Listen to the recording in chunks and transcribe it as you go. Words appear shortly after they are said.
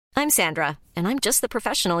I'm Sandra, and I'm just the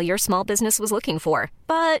professional your small business was looking for.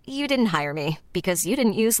 But you didn't hire me because you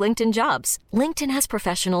didn't use LinkedIn Jobs. LinkedIn has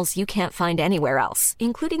professionals you can't find anywhere else,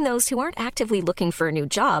 including those who aren't actively looking for a new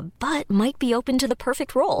job, but might be open to the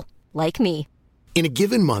perfect role, like me. In a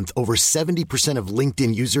given month, over 70% of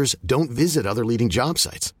LinkedIn users don't visit other leading job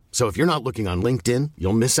sites. So if you're not looking on LinkedIn,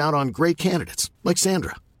 you'll miss out on great candidates like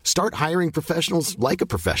Sandra. Start hiring professionals like a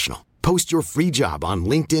professional. Post your free job on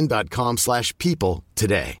linkedin.com/people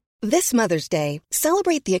today. This Mother's Day,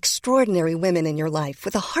 celebrate the extraordinary women in your life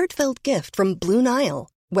with a heartfelt gift from Blue Nile.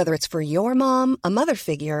 Whether it's for your mom, a mother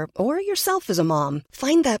figure, or yourself as a mom,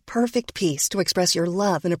 find that perfect piece to express your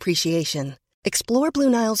love and appreciation. Explore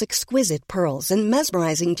Blue Nile's exquisite pearls and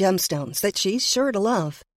mesmerizing gemstones that she's sure to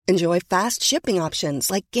love. Enjoy fast shipping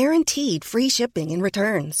options like guaranteed free shipping and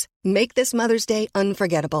returns. Make this Mother's Day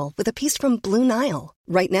unforgettable with a piece from Blue Nile.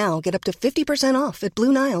 Right now, get up to 50% off at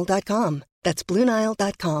BlueNile.com. That's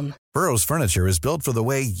BlueNile.com. Burrow's furniture is built for the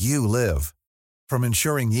way you live. From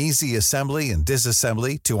ensuring easy assembly and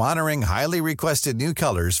disassembly to honoring highly requested new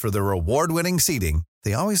colors for their award-winning seating,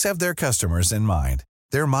 they always have their customers in mind.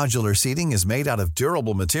 Their modular seating is made out of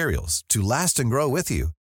durable materials to last and grow with you.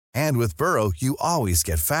 And with Burrow, you always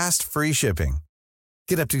get fast, free shipping.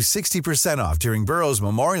 Get up to 60% off during Burrow's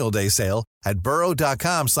Memorial Day sale at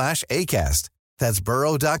burrow.com/ACAST. That's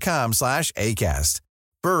burrow.com/ACAST.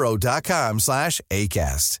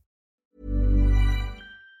 burrow.com/ACAST.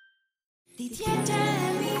 Ditt hjärta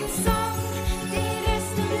är min sång, din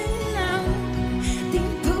röst är min namn.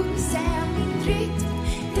 Din puls är min rytm,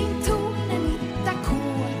 din ton är mitt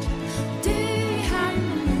ackord. Du är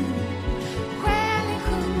harmoni, själen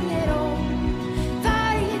sjunger om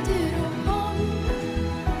varje dur och om.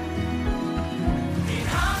 Din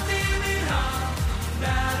hand i min hand,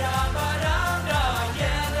 nära varandra,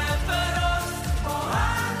 gäller för oss och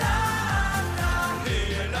alla andra.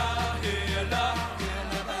 Hela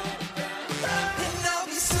världen. And I'll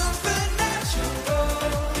be supernatural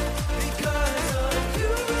because of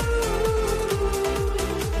you.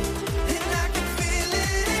 And I can feel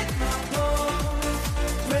it in my bones,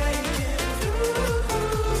 breaking through.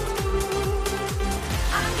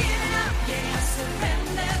 I'm giving up, yeah, I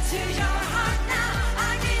surrender to your heart now. I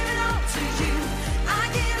give it all to you, I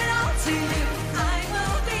give it all to you. I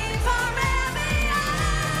will be forever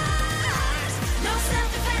yours. No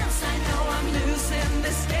self-defense, I know I'm losing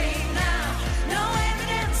this game now. No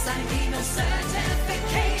evidence, I need no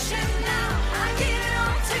certification now. I give it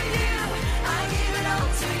all to you, I give it all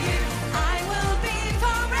to you. I will be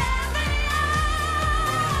forever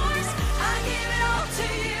yours. I give it all to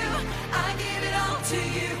you, I give it all to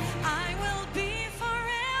you. I will be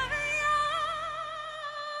forever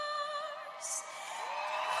yours.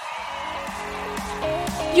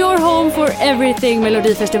 Your home for everything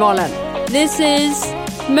Melodifestivalen. This is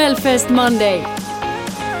Melfest Monday.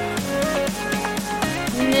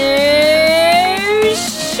 Nu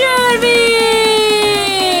kör vi!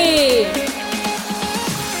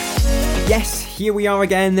 Yes, here we are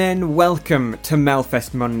again then. Welcome to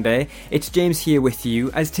Melfest Monday. It's James here with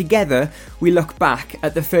you as together we look back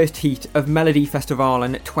at the first heat of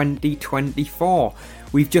Melodifestivalen 2024.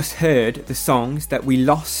 We've just heard the songs that we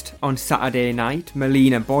lost on Saturday night,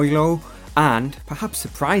 Melina Boilo and, perhaps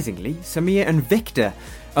surprisingly, Samir and Victor,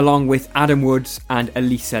 along with Adam Woods and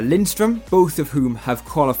Elisa Lindstrom, both of whom have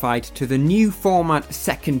qualified to the new format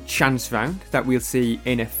second chance round that we'll see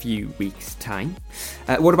in a few weeks' time.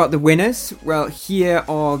 What about the winners? Well, here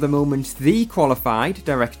are the moments they qualified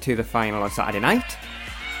direct to the final on Saturday night.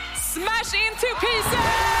 Smash into pieces!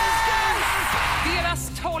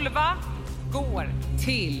 Deras 12 går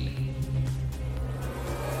till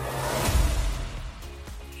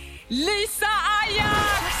Lisa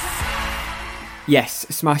Ajax! Yes,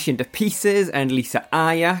 Smash Into Pieces and Lisa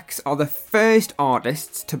Ajax are the first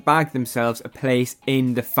artists to bag themselves a place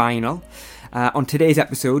in the final. On today's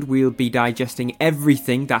episode, we'll be digesting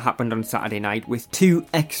everything that happened on Saturday night with two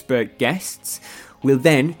expert guests. We'll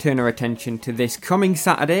then turn our attention to this coming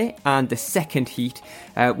Saturday and the second heat,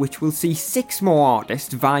 which will see 6 more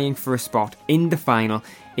artists vying for a spot in the final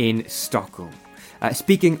in Stockholm.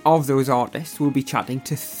 Speaking of those artists, we'll be chatting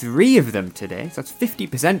to 3 of them today. So that's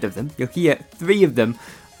 50% of them. You'll hear 3 of them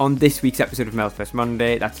on this week's episode of Melfest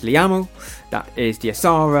Monday. That's Liamo, that is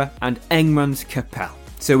Diasara, and Engmans Kapell.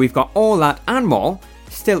 So we've got all that and more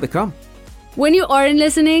still to come. When you aren't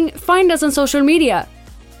listening, find us on social media.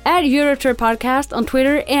 At Eurotour Podcast on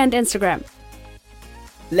Twitter and Instagram.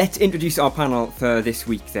 Let's introduce our panel for this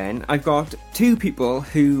week then. I've got 2 people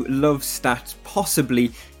who love stats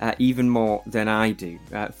possibly even more than I do.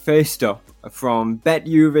 First up, from Bet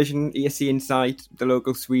Eurovision, ESC Insight, the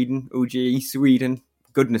local Sweden, OGE Sweden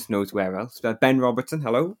goodness knows where else. Ben Robertson,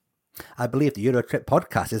 hello. I believe the Eurotrip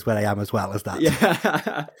podcast is where I am as well as that.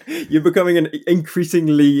 Yeah, you're becoming an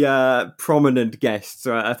increasingly prominent guest.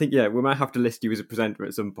 So I think, we might have to list you as a presenter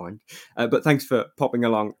at some point. But thanks for popping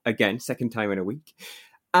along again, second time in a week.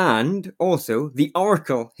 And also the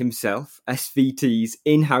Oracle himself, SVT's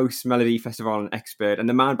in-house Melody Festival expert and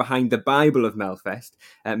the man behind the Bible of Melfest,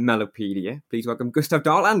 Melopedia. Please welcome Gustav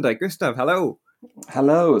Darlander. Gustav, hello.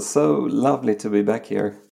 Hello, so lovely to be back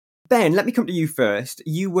here. Ben, let me come to you first.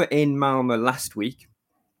 You were in Malmö last week,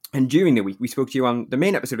 and during the week we spoke to you on the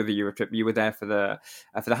main episode of the Eurotrip. You were there for the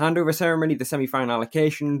handover ceremony, the semi-final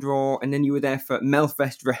allocation draw, and then you were there for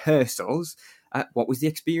Melfest rehearsals. What was the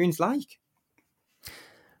experience like?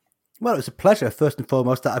 Well, it was a pleasure, first and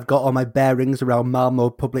foremost, that I've got all my bearings around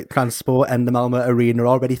Malmö public transport and the Malmö Arena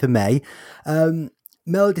all ready for May.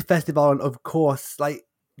 Melody Festival, and of course, like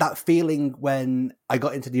that feeling when I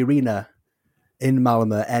got into the arena in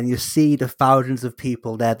Malmö and you see the thousands of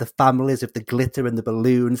people there, the families with the glitter and the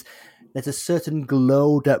balloons. There's a certain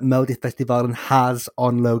glow that Melody Festival has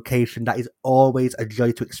on location that is always a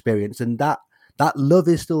joy to experience. And that love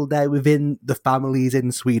is still there within the families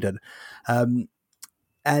in Sweden. And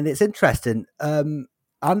it's interesting.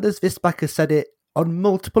 Anders Wisbacher said it on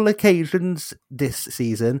multiple occasions this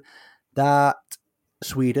season that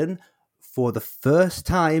Sweden, for the first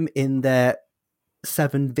time in their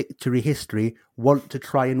 7 victory history, want to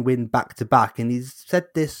try and win back-to-back. And he's said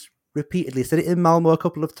this repeatedly. Said it in Malmö a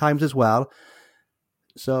couple of times as well.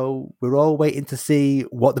 So we're all waiting to see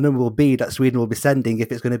what the number will be that Sweden will be sending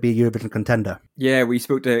if it's going to be a Eurovision contender. Yeah, we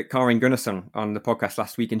spoke to Karin Gunnarsson on the podcast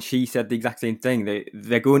last week, and she said the exact same thing.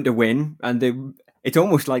 They're going to win, and it's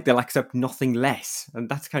almost like they'll accept nothing less. And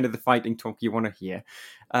that's kind of the fighting talk you want to hear.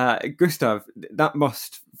 Gustav, that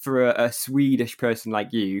must, for a Swedish person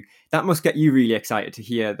like you, that must get you really excited to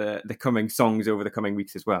hear the coming songs over the coming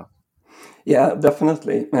weeks as well. Yeah,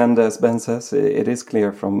 definitely. And as Ben says, it is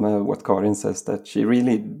clear from what Karin says that she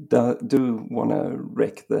really do want to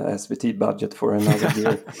wreck the SVT budget for another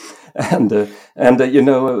year. And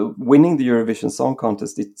winning the Eurovision Song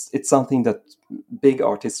Contest, it's something that big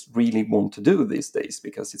artists really want to do these days,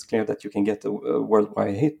 because it's clear that you can get a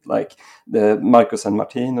worldwide hit like the Marcus and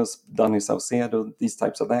Martinus, Danny Saucedo. These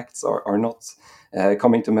types of acts are not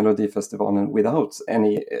coming to Melody Festival and without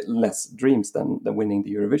any less dreams than winning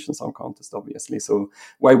the Eurovision Song Contest, obviously. So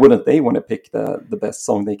why wouldn't they want to pick the best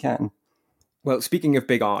song they can? Well, speaking of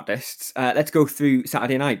big artists, let's go through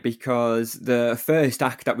Saturday night, because the first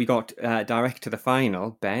act that we got direct to the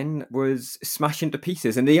final, Ben, was Smash Into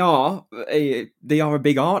Pieces. And they are a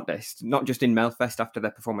big artist, not just in Melfest after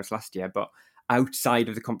their performance last year, but outside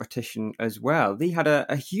of the competition as well. They had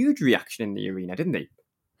a huge reaction in the arena, didn't they?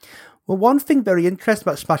 Well, one thing very interesting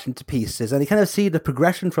about Smash Into Pieces, and you kind of see the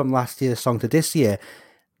progression from last year's song to this year,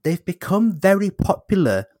 they've become very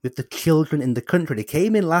popular with the children in the country. They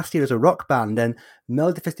came in last year as a rock band, and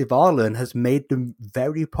Melody Festivalen has made them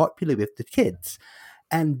very popular with the kids.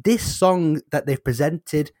 And this song that they've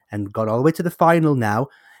presented and got all the way to the final now,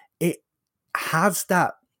 it has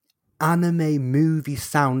that anime movie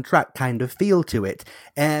soundtrack kind of feel to it.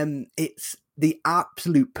 It's the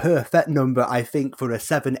absolute perfect number, I think, for a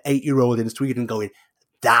 7-8-year-old in Sweden going,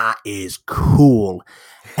 that is cool.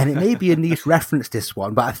 And it may be a niche reference, this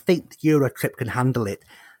one, but I think the Eurotrip can handle it.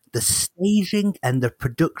 The staging and the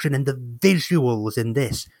production and the visuals in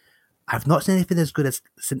this, I've not seen anything as good as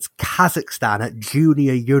since Kazakhstan at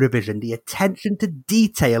Junior Eurovision. The attention to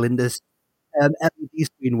detail in this LED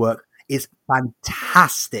screen work is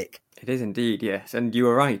fantastic. It is indeed, yes. And you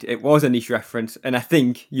were right. It was a niche reference, and I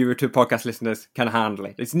think Eurotrip podcast listeners can handle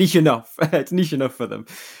it. It's niche enough. It's niche enough for them.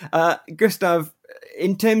 Gustav,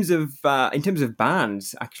 in terms of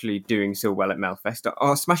bands actually doing so well at Melfest,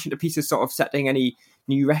 are Smash Into Pieces sort of setting any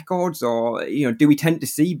new records, or do we tend to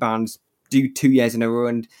see bands do 2 years in a row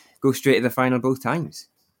and go straight to the final both times?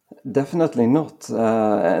 Definitely not.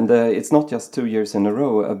 And it's not just 2 years in a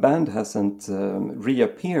row. A band hasn't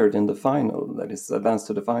reappeared in the final, that is, advanced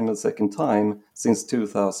to the final second time, since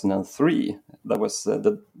 2003. That was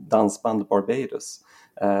the Dansband Barbados,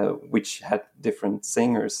 which had different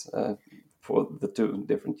singers for the 2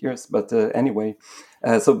 different years. But anyway,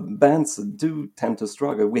 so bands do tend to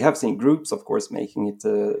struggle. We have seen groups, of course, making it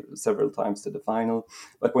several times to the final.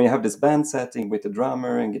 But when you have this band setting with the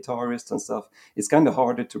drummer and guitarist and stuff, it's kind of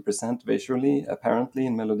harder to present visually, apparently,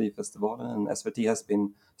 in Melody Festival. And SVT has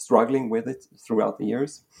been struggling with it throughout the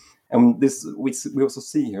years. And this we also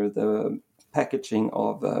see here the packaging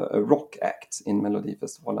of a rock act in Melody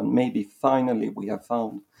Festival. And maybe finally we have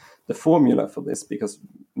found the formula for this, because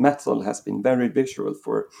metal has been very visual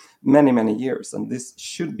for many, many years, and this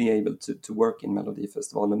should be able to work in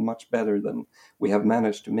Melodifestivalen much better than we have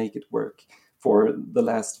managed to make it work for the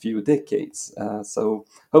last few decades. So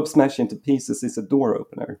Hope Smash Into Pieces is a door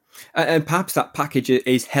opener. And perhaps that package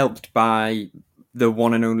is helped by the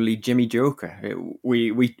one and only Jimmy Joker.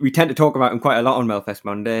 We tend to talk about him quite a lot on Melfest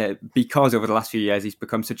Monday because over the last few years he's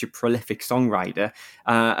become such a prolific songwriter.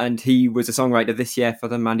 And he was a songwriter this year for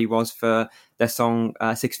them, and he was for their song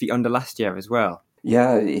 6 Feet Under last year as well.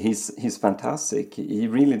 Yeah, he's fantastic. He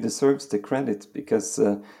really deserves the credit because,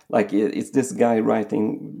 it's this guy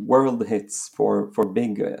writing world hits for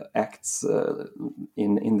big acts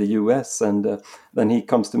in the US, and then he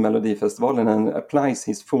comes to Melodifestivalen and applies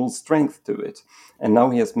his full strength to it, and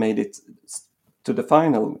now he has made it to the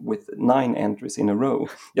final with 9 entries in a row.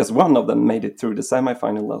 Just one of them made it through the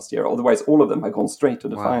semifinal last year. Otherwise, all of them have gone straight to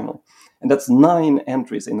the final, and that's 9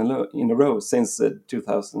 entries in a row since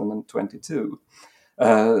 2022.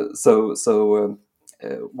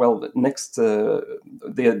 Next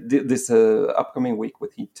this upcoming week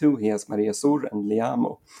with Heat 2, he has Maria Sur and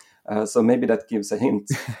Liamo. So maybe that gives a hint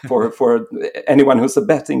for anyone who's a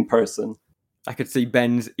betting person. I could see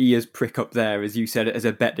Ben's ears prick up there as you said it as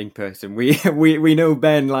a betting person. We know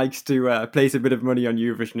Ben likes to place a bit of money on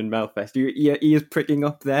Eurovision and Melfest. Your ears pricking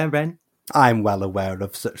up there, Ben? I'm well aware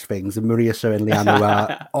of such things, and Maria Sur and Liamo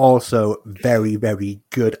are also very, very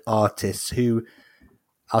good artists who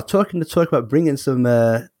are talking about bringing some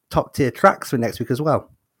top tier tracks for next week as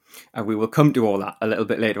well. We will come to all that a little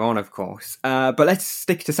bit later on, of course. But let's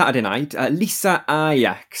stick to Saturday night. Lisa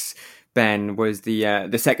Ajax, Ben, was the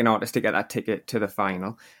second artist to get that ticket to the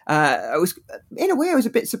final. I was a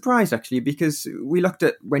bit surprised actually, because we looked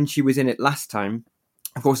at when she was in it last time.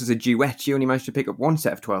 Of course, as a duet, she only managed to pick up one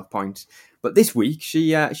set of 12 points. But this week,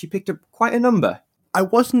 she picked up quite a number. I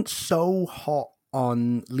wasn't so hot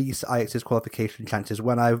on Lisa Ajax's qualification chances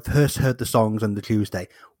when I first heard the songs on the Tuesday.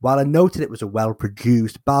 While I noted it was a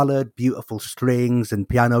well-produced ballad, beautiful strings and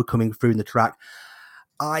piano coming through in the track,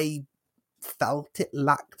 I felt it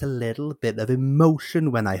lacked a little bit of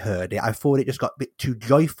emotion when I heard it. I thought it just got a bit too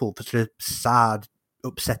joyful for such a sad,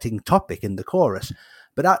 upsetting topic in the chorus.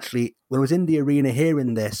 But actually, when I was in the arena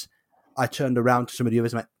hearing this, I turned around to some of the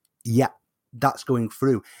others and went, yeah, that's going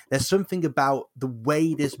through. There's something about the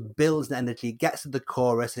way this builds the energy, gets to the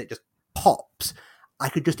chorus, and it just pops. I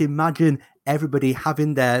could just imagine everybody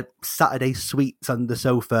having their Saturday sweets on the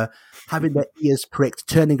sofa, having their ears pricked,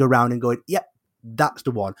 turning around and going, yep, that's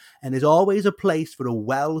the one. And there's always a place for a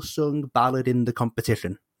well-sung ballad in the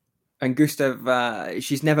competition. And Gustav,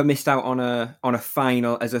 she's never missed out on a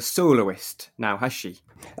final as a soloist now, has she?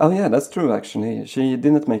 Oh yeah, that's true actually. She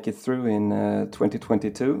didn't make it through in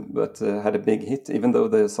 2022, but had a big hit, even though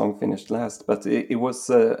the song finished last. But it was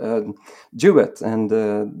a duet, and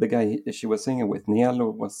the guy she was singing with,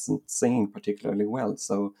 Nialo, wasn't singing particularly well.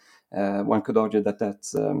 So one could argue that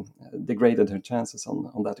degraded her chances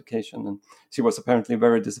on that occasion. And she was apparently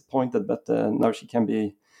very disappointed, but now she can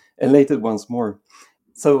be elated once more.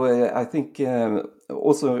 So I think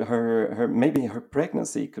also her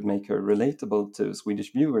pregnancy could make her relatable to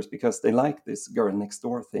Swedish viewers, because they like this girl next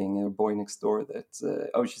door thing, or boy next door,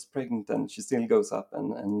 that she's pregnant and she still goes up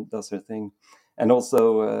and does her thing. And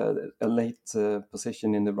also a late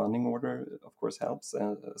position in the running order, of course, helps,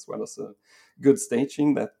 as well as a good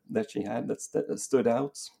staging that she had that stood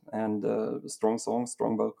out, and strong songs,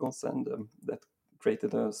 strong vocals, and that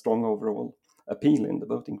created a strong overall appeal in the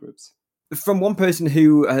voting groups. From one person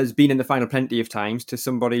who has been in the final plenty of times to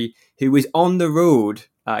somebody who is on the road,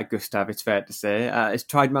 Gustav, it's fair to say, has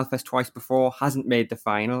tried Melfest twice before, hasn't made the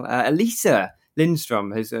final. Elisa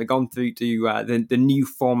Lindstrom has gone through to the new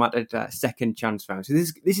formatted second chance round. So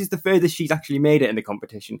this is the furthest she's actually made it in the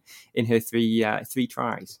competition in her three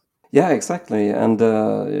tries. Yeah, exactly.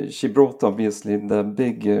 And she brought, obviously, the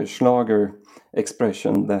big Schlager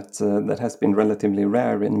expression that has been relatively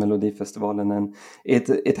rare in Melodifestivalen, and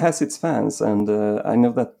it has its fans, and I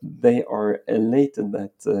know that they are elated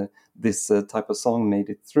that this type of song made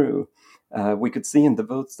it through. We could see in the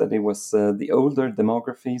votes that it was the older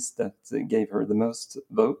demographies that gave her the most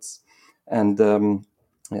votes, and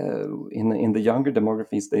in the younger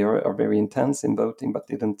demographies, they are very intense in voting, but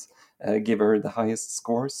didn't give her the highest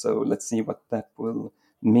score. So let's see what that will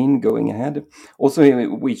mean going ahead. Also,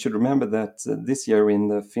 we should remember that this year in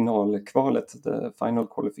the finalkvalet, the final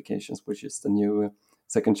qualifications, which is the new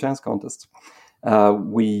second chance contest,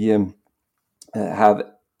 we have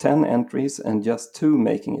 10 entries and just 2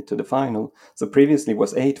 making it to the final. So previously it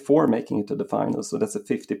was 8-4 making it to the final, so that's a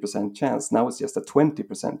 50% chance. Now it's just a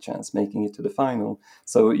 20% chance making it to the final.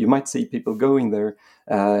 So you might see people going there,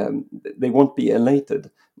 they won't be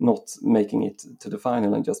elated not making it to the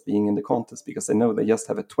final and just being in the contest, because they know they just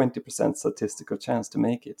have a 20% statistical chance to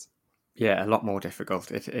make it. Yeah, a lot more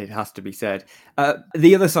difficult, it has to be said.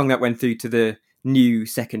 The other song that went through to the new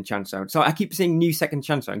second chance round. So I keep saying new second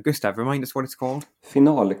chance round. Gustav, remind us what it's called.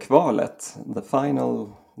 Finalkvalet,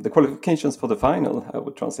 the qualifications for the final, I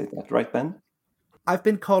would translate that, right, Ben? I've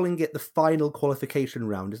been calling it the final qualification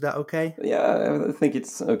round. Is that okay? Yeah, I think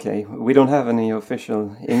it's okay. We don't have any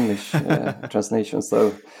official English translations,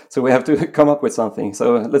 so we have to come up with something.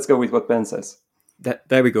 So let's go with what Ben says.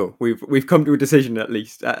 There we go. We've come to a decision at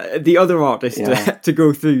least. The other artist to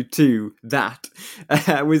go through to that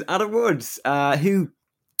was Adam Woods, who,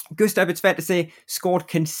 Gustav, it's fair to say, scored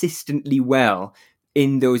consistently well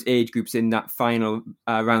in those age groups in that final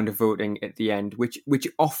round of voting at the end, which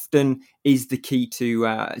often is the key to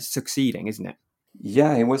succeeding, isn't it?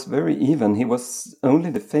 Yeah, he was very even. He was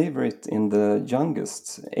only the favorite in the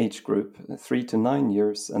youngest age group, 3 to 9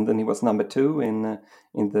 years, and then he was number 2 in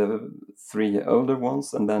the 3 older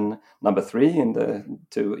ones, and then number 3 in the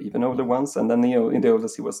 2 even older ones, and then in the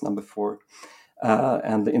oldest he was number 4,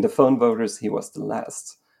 and in the phone voters he was the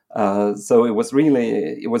last. So it was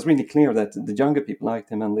really clear that the younger people liked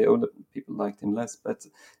him and the older people liked him less, but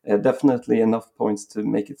definitely enough points to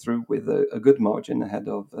make it through with a good margin ahead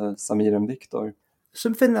of Samir and Victor.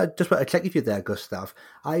 Something I just want to check with you there, Gustav.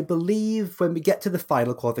 I believe when we get to the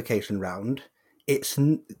final qualification round, it's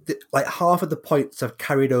like half of the points are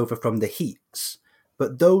carried over from the heats,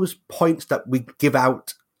 but those points that we give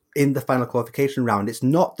out in the final qualification round, it's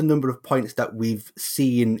not the number of points that we've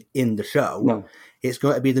seen in the show. No. It's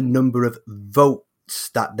going to be the number of votes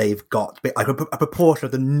that they've got, like a proportion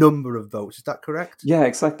of the number of votes. Is that correct? Yeah,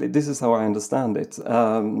 exactly. This is how I understand it.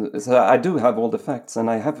 So I do have all the facts and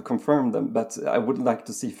I have confirmed them, but I would like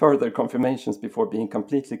to see further confirmations before being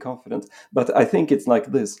completely confident. But I think it's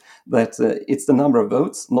like this, that it's the number of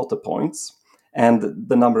votes, not the points. And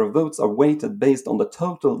the number of votes are weighted based on the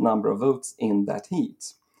total number of votes in that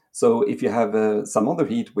heat. So if you have some other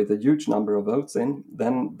heat with a huge number of votes in,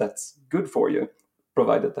 then that's good for you,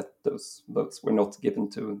 provided that those votes were not given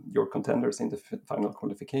to your contenders in the final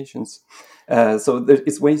qualifications. So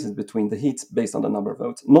it's weighted between the heats based on the number of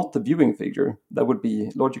votes, not the viewing figure. That would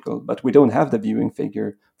be logical, but we don't have the viewing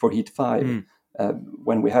figure for Heat 5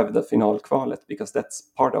 when we have the Finalkvalet, because that's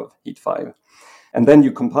part of Heat 5. And then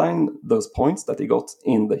you combine those points that they got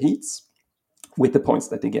in the heats with the points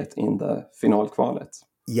that they get in the Finalkvalet.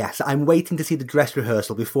 Yes, I'm waiting to see the dress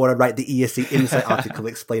rehearsal before I write the ESC Insight article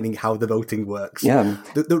explaining how the voting works. Yeah.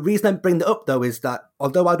 The reason I'm bringing that up, though, is that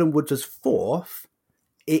although Adam Woods was 4th,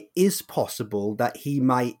 it is possible that he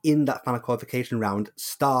might, in that final qualification round,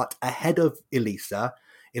 start ahead of Elisa.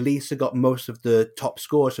 Elisa got most of the top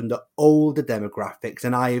scores from the older demographics,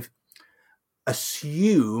 and I've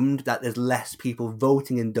assumed that there's less people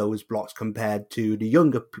voting in those blocks compared to the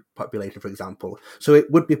younger population, for example. So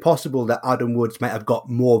it would be possible that Adam Woods might have got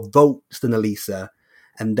more votes than Elisa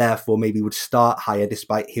and therefore maybe would start higher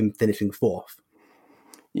despite him finishing 4th.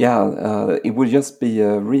 Yeah, it would just be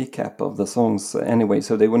a recap of the songs anyway,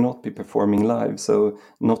 so they will not be performing live. So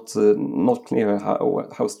not clear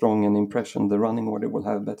how strong an impression the running order will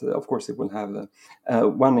have, but of course it will have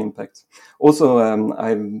one impact. Also,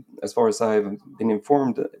 as far as I've been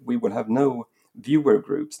informed, we will have no viewer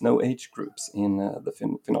groups, no age groups in the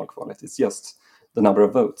Finalkvalet. It's just the number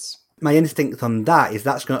of votes. My instinct on that is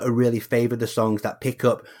that's going to really favour the songs that pick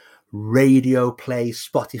up radio play,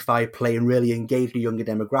 Spotify play, and really engage the younger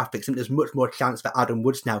demographics. And there's much more chance for Adam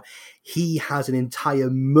Woods now. He has an entire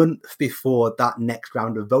month before that next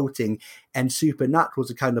round of voting, and Supernatural is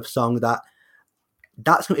a kind of song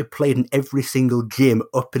that's going to be played in every single gym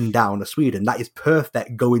up and down of Sweden. That is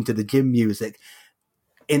perfect going to the gym music.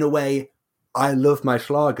 In a way, I love my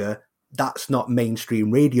Schlager. That's not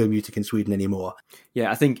mainstream radio music in Sweden anymore.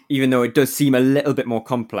 Yeah, I think even though it does seem a little bit more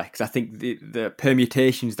complex, I think the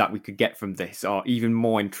permutations that we could get from this are even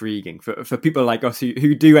more intriguing for people like us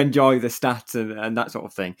who do enjoy the stats and that sort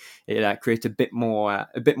of thing. It creates a bit more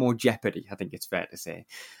jeopardy, I think it's fair to say.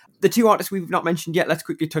 The two artists we've not mentioned yet, let's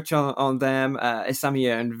quickly touch on them.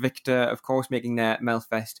 Samir and Victor, of course, making their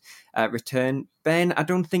Melfest return. Ben, I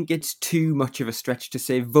don't think it's too much of a stretch to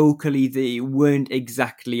say vocally they weren't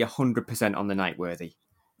exactly 100% on the night worthy.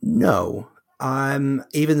 No.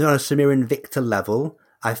 Even on a Samir and Victor level,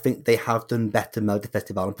 I think they have done better Melody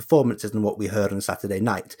Festival and performances than what we heard on Saturday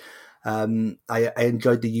night. I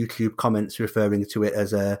enjoyed the YouTube comments referring to it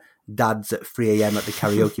as a dads at 3 a.m. at the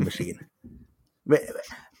karaoke machine.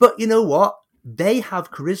 But you know what? They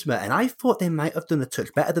have charisma, and I thought they might have done a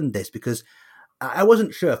touch better than this because I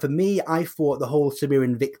wasn't sure. For me, I thought the whole Samir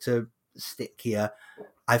and Victor stick here,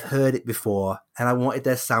 I've heard it before, and I wanted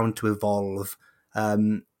their sound to evolve.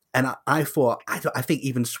 And I thought, I think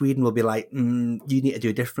even Sweden will be like, you need to do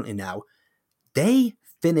it differently now. They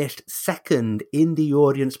finished second in the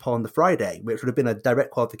audience poll on the Friday, which would have been a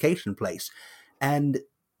direct qualification place. And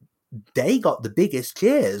they got the biggest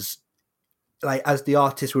cheers, like as the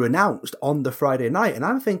artists were announced on the Friday night. And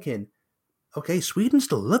I'm thinking, okay, Sweden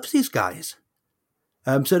still loves these guys.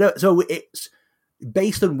 So it's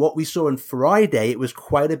based on what we saw on Friday, it was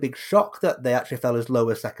quite a big shock that they actually fell as low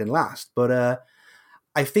as second last. But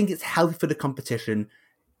I think it's healthy for the competition.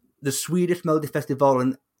 The Swedish Melody Festival,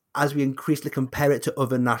 and as we increasingly compare it to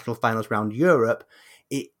other national finals around Europe,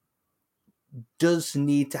 it does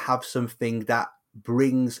need to have something that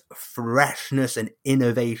brings freshness and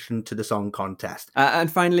innovation to the song contest.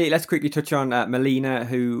 And finally, let's quickly touch on Melina,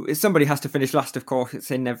 who is somebody has to finish last, of course.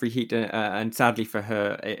 It's in every heat, and sadly for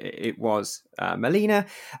her, it was Melina.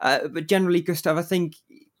 But generally, Gustav, I think,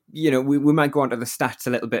 we might go on to the stats a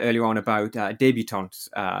little bit earlier on about debutantes.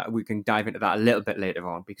 We can dive into that a little bit later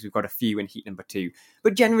on because we've got a few in heat number 2.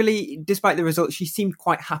 But generally, despite the results, she seemed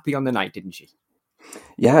quite happy on the night, didn't she?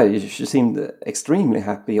 Yeah, she seemed extremely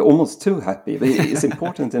happy, almost too happy. But it's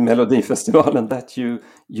important in Melody Festival and that you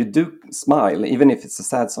do smile. Even if it's a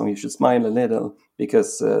sad song, you should smile a little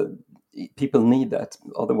because people need that.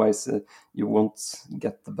 Otherwise, you won't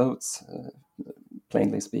get the votes,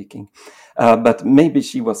 plainly speaking. But maybe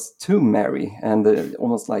she was too merry and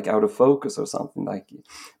almost like out of focus or something like it.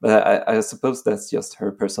 But I suppose that's just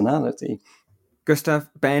her personality. Gustav,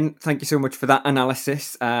 Ben, thank you so much for that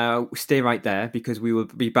analysis. Stay right there because we will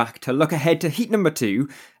be back to look ahead to heat number 2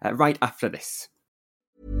 right after this.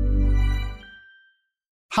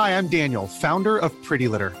 Hi, I'm Daniel, founder of Pretty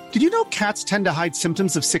Litter. Did you know cats tend to hide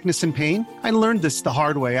symptoms of sickness and pain? I learned this the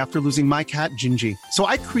hard way after losing my cat, Gingy. So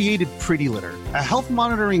I created Pretty Litter, a health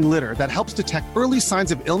monitoring litter that helps detect early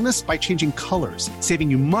signs of illness by changing colors, saving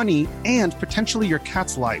you money and potentially your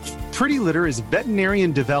cat's life. Pretty Litter is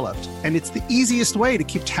veterinarian developed, and it's the easiest way to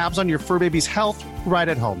keep tabs on your fur baby's health right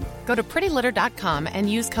at home. Go to prettylitter.com and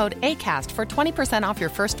use code ACAST for 20% off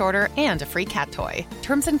your first order and a free cat toy.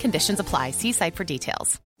 Terms and conditions apply. See site for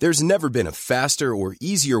details. There's never been a faster or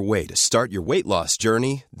easier way to start your weight loss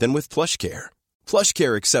journey than with PlushCare.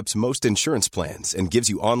 PlushCare accepts most insurance plans and gives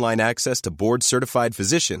you online access to board-certified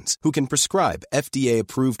physicians who can prescribe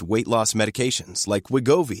FDA-approved weight loss medications like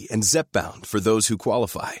Wegovy and Zepbound for those who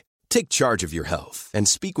qualify. Take charge of your health and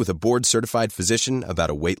speak with a board-certified physician about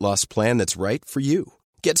a weight loss plan that's right for you.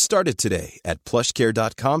 Get started today at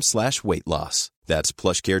plushcare.com/weight loss. That's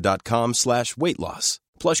plushcare.com/weight loss.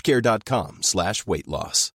 plushcare.com/weight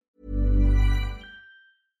loss.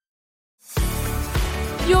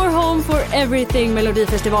 Your home for everything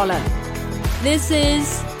Melodifestivalen. This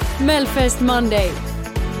is Melfest Monday.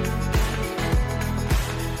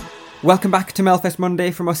 Welcome back to Melfest Monday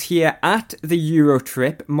from us here at the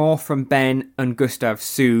Eurotrip. More from Ben and Gustav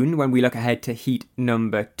soon when we look ahead to heat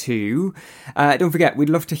number 2. Don't forget, we'd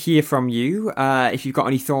love to hear from you. If you've got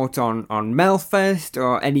any thoughts on Melfest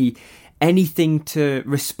or anything to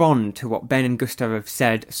respond to what Ben and Gustav have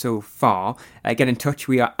said so far, get in touch.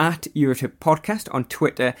 We are at Eurotrip Podcast on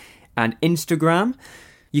Twitter and Instagram.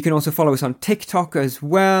 You can also follow us on TikTok as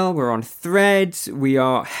well. We're on Threads. We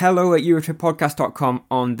are hello@eurotrippodcast.com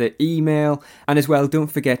on the email. And as well, don't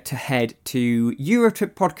forget to head to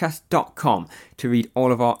eurotrippodcast.com to read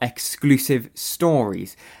all of our exclusive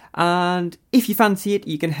stories. And if you fancy it,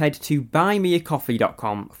 you can head to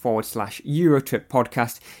buymeacoffee.com/Eurotrip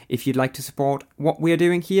podcast if you'd like to support what we're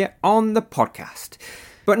doing here on the podcast.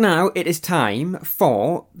 But now it is time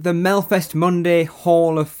for the Melfest Monday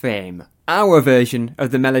Hall of Fame, our version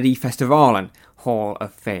of the Melodifestivalen Hall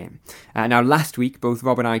of Fame. Now, last week, both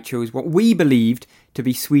Rob and I chose what we believed to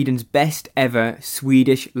be Sweden's best ever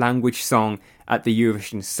Swedish language song at the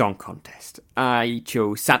Eurovision Song Contest. I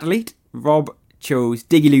chose Satellite, Rob chose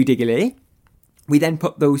Diggiloo Diggiley. We then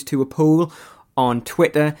put those to a poll on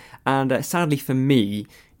Twitter, and sadly for me,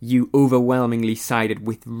 you overwhelmingly sided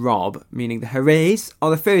with Rob, meaning the Hoorays are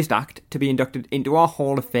the first act to be inducted into our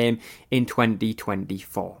Hall of Fame in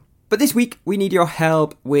 2024. But this week, we need your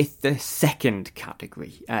help with the second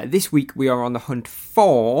category. This week, we are on the hunt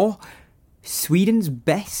for Sweden's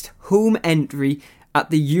best home entry at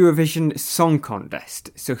the Eurovision Song Contest.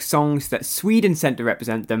 So songs that Sweden sent to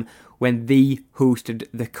represent them when they hosted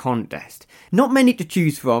the contest. Not many to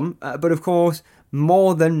choose from, but of course,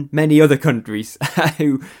 more than many other countries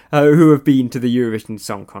who have been to the Eurovision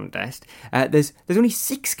Song Contest. There's only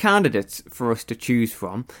 6 candidates for us to choose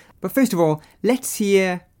from. But first of all, let's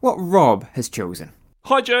hear what Rob has chosen.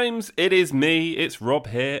 Hi James, it is me, it's Rob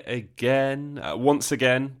here again. Once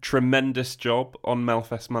again, tremendous job on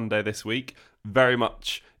Melfest Monday this week. Very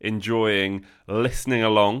much enjoying listening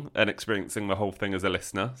along and experiencing the whole thing as a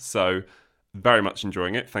listener. So, very much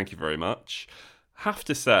enjoying it. Thank you very much. Have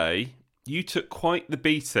to say, you took quite the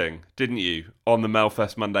beating, didn't you, on the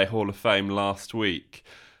Melfest Monday Hall of Fame last week.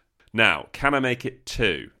 Now, can I make it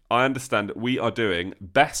 2? I understand that we are doing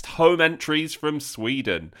best home entries from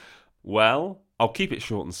Sweden. Well, I'll keep it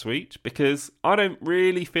short and sweet because I don't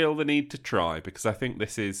really feel the need to try because I think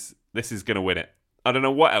this is going to win it. I don't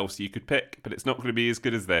know what else you could pick, but it's not going to be as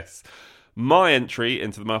good as this. My entry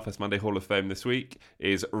into the Melfest Monday Hall of Fame this week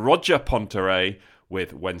is Roger Pontere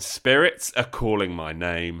with When Spirits Are Calling My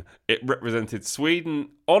Name. It represented Sweden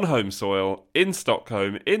on home soil in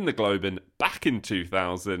Stockholm in the Globen back in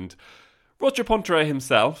 2000. Roger Pontere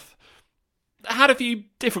himself had a few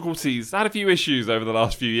difficulties, had a few issues over the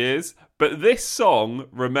last few years, but this song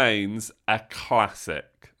remains a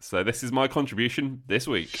classic. So this is my contribution this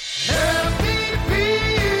week.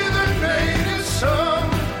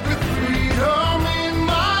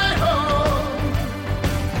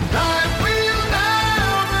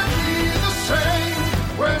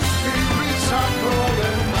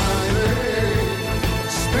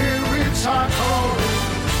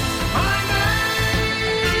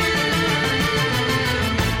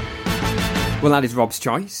 Well, that is Rob's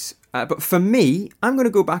choice. But for me, I'm going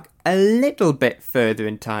to go back a little bit further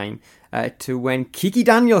in time to when Kiki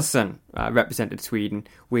Danielsson represented Sweden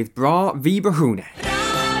with Bra Vibrationer.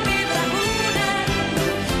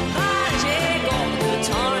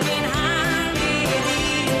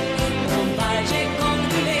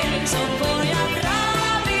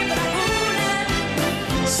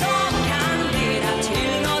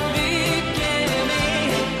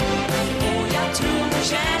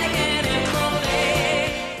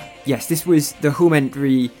 Yes, this was the home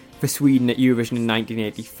entry for Sweden at Eurovision in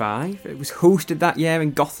 1985. It was hosted that year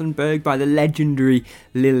in Gothenburg by the legendary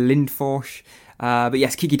Lill Lindfors. But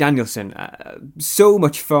yes, Kiki Danielsson, so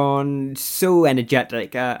much fun, so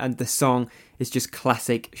energetic, and the song is just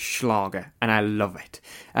classic Schlager, and I love it.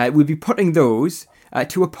 We'll be putting those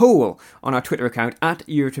to a poll on our Twitter account at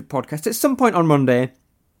Eurotrip Podcast at some point on Monday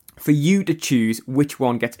for you to choose which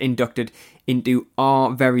one gets inducted into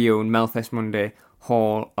our very own Melfest Monday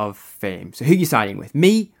Hall of Fame. So who are you siding with,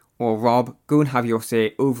 me or Rob? Go and have your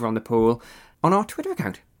say over on the poll on our Twitter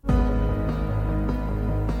account.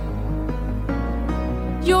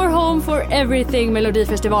 Your home for everything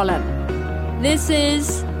Melodifestivalen. This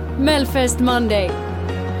is Melfest Monday.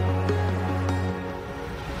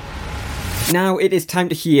 Now it is time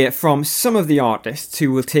to hear from some of the artists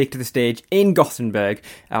who will take to the stage in Gothenburg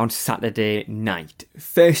on Saturday night.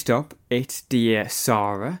 First up, it's dear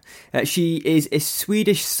Sarah. She is a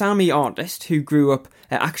Swedish Sami artist who grew up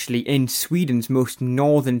actually in Sweden's most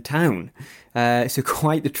northern town. So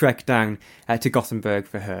quite the trek down to Gothenburg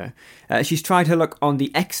for her. She's tried her luck on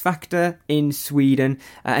the X Factor in Sweden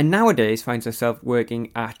and nowadays finds herself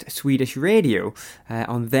working at Swedish radio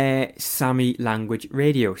on their Sami language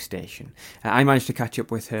radio station. I managed to catch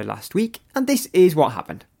up with her last week and this is what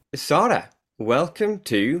happened. Sarah, welcome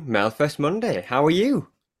to Melfest Monday. How are you?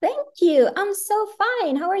 Thank you. I'm so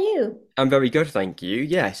fine. How are you? I'm very good, thank you.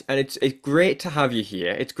 Yes, and it's great to have you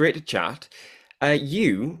here. It's great to chat.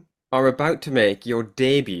 You are about to make your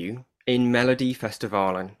debut in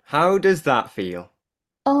Melodifestivalen. How does that feel?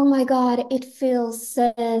 Oh my God, it feels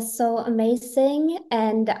so amazing.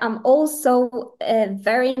 And I'm also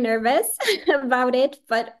very nervous about it,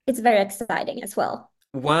 but it's very exciting as well.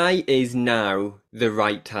 Why is now the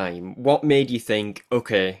right time? What made you think,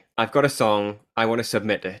 okay, I've got a song, I want to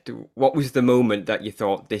submit it? What was the moment that you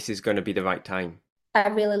thought this is going to be the right time? I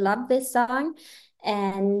really love this song.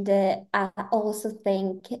 And I also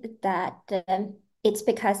think that it's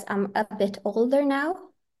because I'm a bit older now.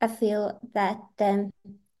 I feel that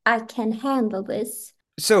I can handle this.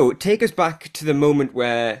 So take us back to the moment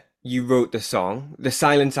where you wrote the song, The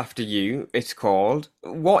Silence After You, it's called.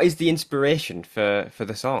 What is the inspiration for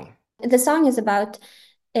the song? The song is about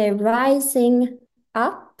rising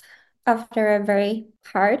up after a very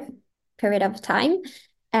hard period of time.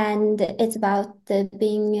 And it's about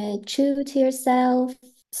being true to yourself.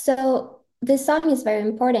 So this song is very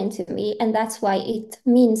important to me. And that's why it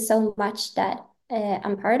means so much that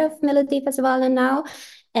I'm part of Melodifestivalen now.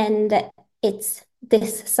 And it's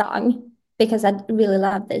this song, because I really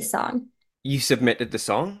love this song. you submitted the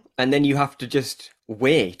song, and then you have to just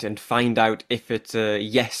wait and find out if it's a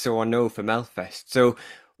yes or no for Melfest. So,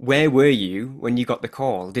 where were you when you got the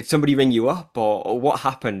call? Did somebody ring you up, or what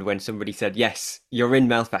happened when somebody said, yes, you're in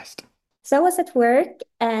Melfest? So I was at work,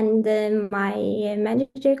 and my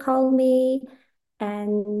manager called me,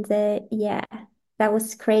 and yeah, that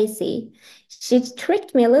was crazy. She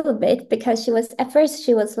tricked me a little bit because at first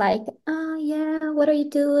she was like, "Oh yeah, what are you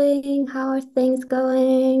doing? How are things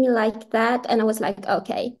going?" Like that, and I was like,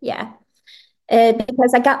 "Okay, yeah,"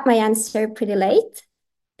 because I got my answer pretty late.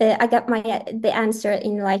 I got the answer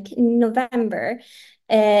in like November,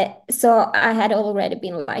 so I had already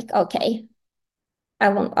been like, "Okay, I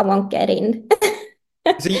won't get in."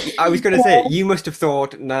 So I was going to say, you must have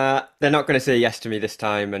thought, nah, they're not going to say yes to me this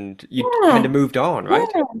time, and you'd kind Yeah, of moved on, right?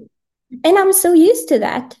 yeah. And I'm so used to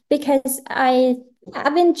that because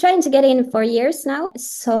I've been trying to get in for years now.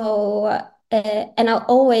 So and I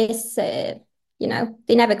always they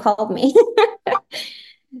never called me.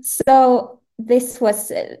 So this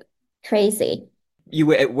was crazy. You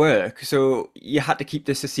were at work, so you had to keep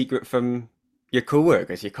this a secret from your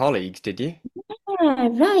co-workers, your colleagues, did you? Yeah,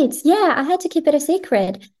 right. Yeah, I had to keep it a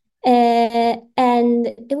secret. And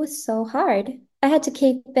it was so hard. I had to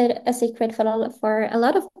keep it a secret for a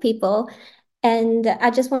lot of people. And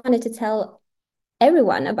I just wanted to tell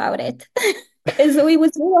everyone about it. So it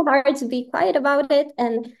was really hard to be quiet about it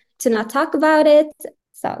and to not talk about it.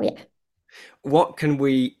 So yeah. What can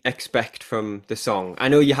we expect from the song? I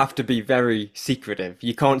know you have to be very secretive.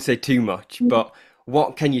 You can't say too much, but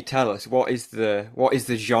what can you tell us? What is the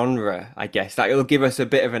genre, I guess? That will give us a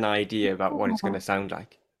bit of an idea about what it's going to sound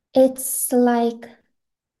like. It's like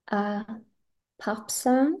a pop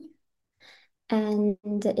song and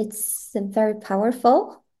it's very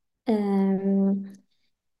powerful. Um,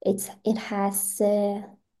 it has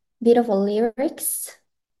beautiful lyrics.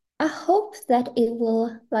 I hope that it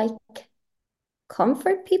will like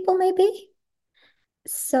comfort people maybe.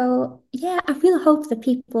 So yeah, I really hope that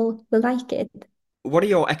people will like it. What are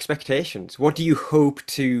your expectations? What do you hope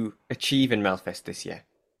to achieve in Melfest this year?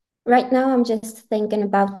 Right now, I'm just thinking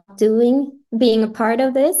about being a part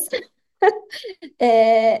of this.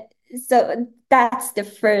 So that's the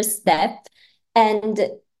first step. And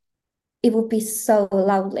it would be so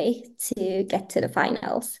lovely to get to the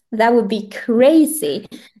finals. That would be crazy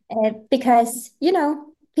because,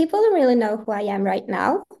 people don't really know who I am right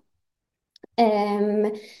now.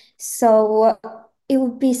 Um, so it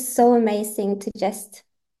would be so amazing to just,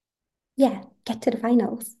 yeah, get to the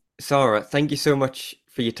finals. Sarah, thank you so much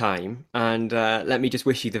for your time, and let me just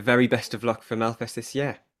wish you the very best of luck for Melfest this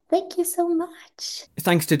year. Thank you so much.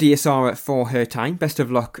 Thanks to dear Sarah for her time. Best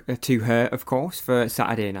of luck to her, of course, for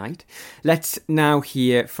Saturday night. Let's now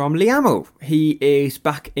hear from Liamo. He is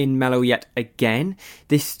back in Mellow yet again,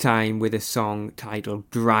 this time with a song titled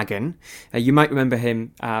Dragon. You might remember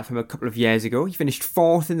him from a couple of years ago. He finished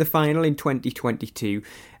fourth in the final in 2022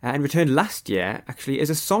 and returned last year, actually, as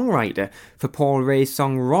a songwriter for Paul Ray's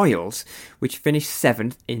song Royals, which finished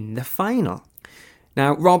seventh in the final.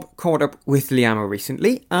 Now, Rob caught up with Liamo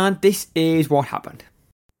recently, and this is what happened.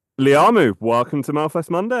 Liamu, welcome to Melfest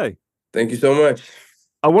Monday. Thank you so much.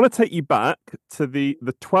 I want to take you back to the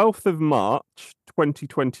 12th of March,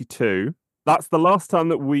 2022. That's the last time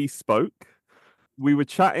that we spoke. We were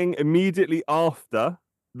chatting immediately after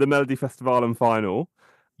the Melody Festival and final.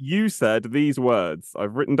 You said these words.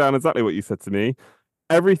 I've written down exactly what you said to me.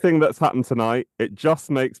 Everything that's happened tonight, it just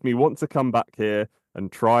makes me want to come back here and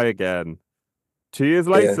try again. 2 years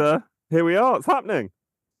later, Here we are. It's happening.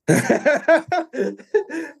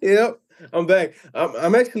 Yep, I'm back.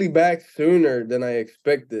 I'm actually back sooner than I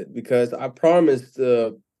expected because I promised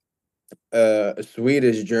a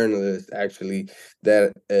Swedish journalist actually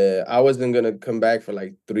that I wasn't gonna come back for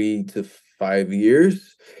like 3 to 5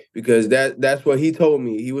 years because that's what he told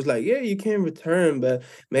me. He was like, "Yeah, you can return, but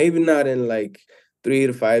maybe not in like 3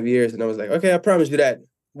 to 5 years." And I was like, "Okay, I promise you that."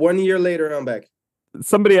 1 year later, I'm back.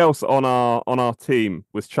 Somebody else on our team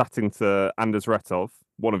was chatting to Anders Retov,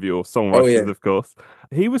 one of your songwriters, Oh yeah. of course.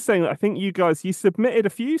 He was saying, I think you submitted a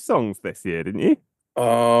few songs this year, didn't you?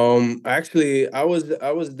 Actually, I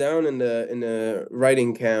was down in the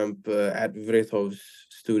writing camp at Vretov's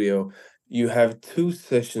studio. You have 2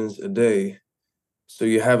 sessions a day. So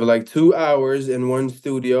you have like 2 hours in one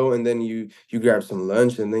studio, and then you grab some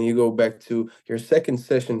lunch, and then you go back to your second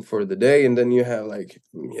session for the day, and then you have like,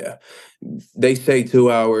 yeah, they say 2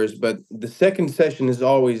 hours, but the second session is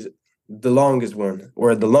always the longest one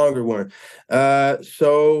or the longer one.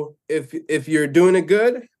 So if you're doing it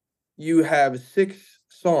good, you have 6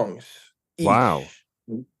 songs each Wow.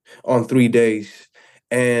 on 3 days,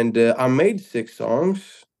 and I made 6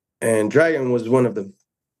 songs. and Dragon was one of them.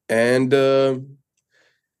 And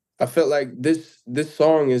I felt like this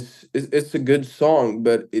song it's a good song,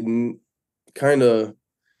 but it kind of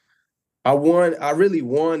I really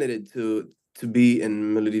wanted it to be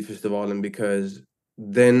in Melodifestivalen because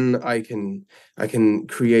then I can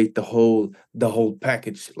create the whole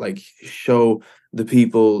package, like show the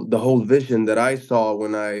people the whole vision that I saw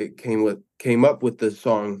when I came up with the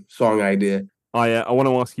song idea. I want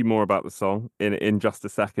to ask you more about the song in just a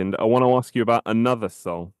second. I want to ask you about another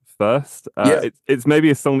song first. Yeah. It's maybe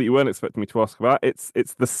a song that you weren't expecting me to ask about. It's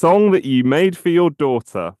the song that you made for your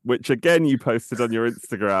daughter, which again you posted on your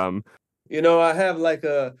Instagram. You know, I have like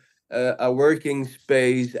a working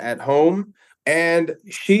space at home, and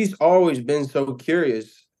she's always been so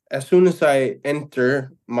curious. As soon as I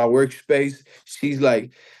enter my workspace, she's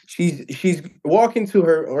like, she's walking to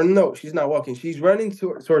her, or no, she's not walking. She's running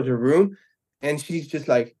towards her room, and she's just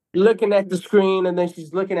like looking at the screen, and then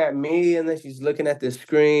she's looking at me, and then she's looking at the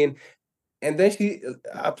screen, and then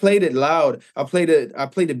I played it loud. I played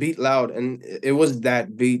the beat loud, and it was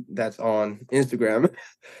that beat that's on Instagram.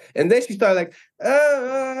 And then she started like,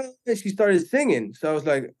 and she started singing. So I was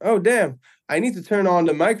like, oh damn, I need to turn on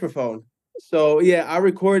the microphone. So yeah, I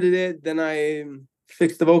recorded it. Then I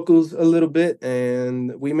fixed the vocals a little bit,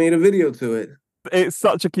 and we made a video to it. It's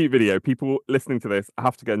such a cute video. People listening to this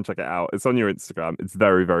have to go and check it out. It's on your Instagram. It's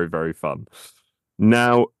very, very, very fun.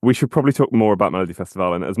 Now, we should probably talk more about Melody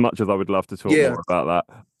Festival, and as much as I would love to talk Yeah. more about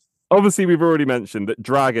that, obviously we've already mentioned that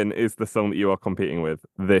Dragon is the song that you are competing with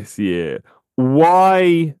this year.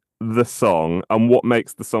 Why the song, and what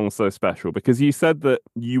makes the song so special? Because you said that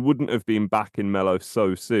you wouldn't have been back in Mello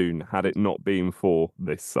so soon had it not been for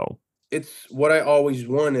this song. It's what I always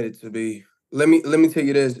wanted it to be. Let me tell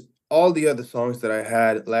you this. All the other songs that I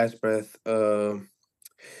had, Last Breath,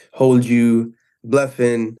 Hold You,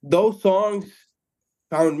 Bluffin', those songs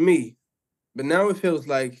found me. But now it feels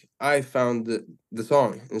like I found the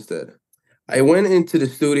song instead. I went into the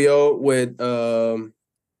studio with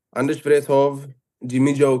Anders Wrethov,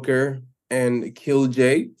 Jimmy Joker, and Kill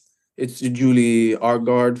J. It's Julie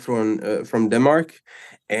Argard from Denmark.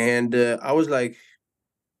 And I was like,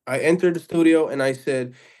 I entered the studio and I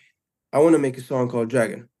said, I want to make a song called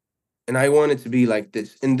Dragon. And I want it to be like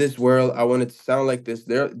this. In this world, I want it to sound like this.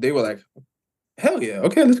 They were like, hell yeah,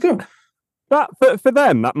 okay, let's go. That for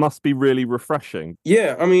them, that must be really refreshing.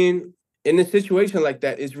 Yeah, I mean, in a situation like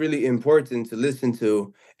that, it's really important to listen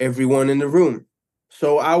to everyone in the room.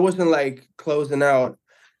 So I wasn't like closing out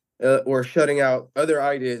or shutting out other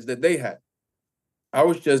ideas that they had. I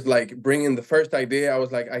was just like bringing the first idea. I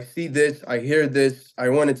was like, I see this, I hear this, I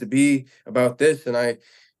want it to be about this, and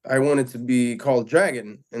I want it to be called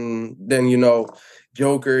Dragon. And then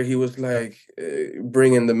Joker, he was like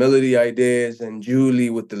bringing the melody ideas, and Julie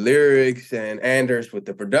with the lyrics, and Anders with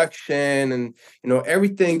the production, and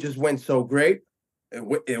everything just went so great.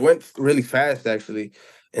 It went really fast actually.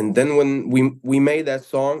 And then when we made that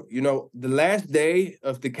song, the last day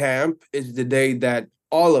of the camp is the day that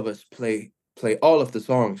all of us play all of the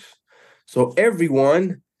songs. So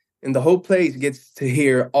everyone in the whole place gets to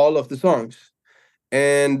hear all of the songs.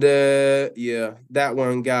 And yeah, that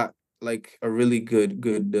one got like a really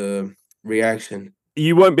good reaction.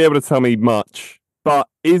 You won't be able to tell me much, but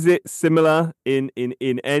is it similar in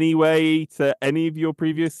any way to any of your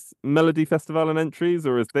previous Melody Festival and entries,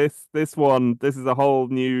 or is this is a whole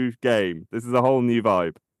new game? This is a whole new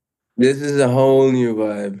vibe. This is a whole new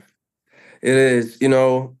vibe. It is,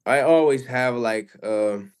 I always have like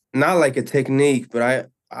not like a technique, but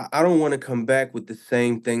I don't want to come back with the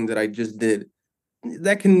same thing that I just did.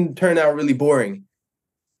 That can turn out really boring.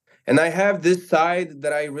 And I have this side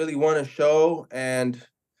that I really want to show, and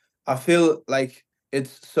I feel like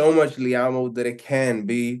it's so much Liamo that it can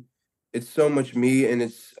be. It's so much me, and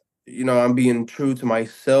it's I'm being true to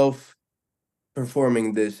myself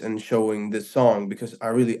performing this and showing this song because I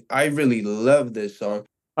really love this song.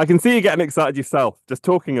 I can see you getting excited yourself, just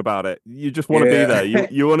talking about it. You just want to be there.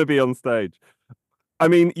 You want to be on stage. I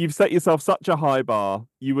mean, you've set yourself such a high bar.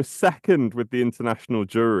 You were second with the international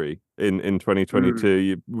jury in 2022.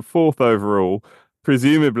 You were fourth overall.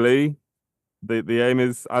 Presumably, the aim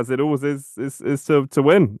is, as it always is to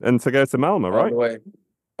win and to go to Malmö, right?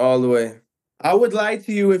 All the way. I would lie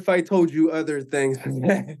to you if I told you other things.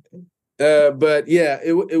 But yeah,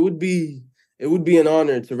 it would be an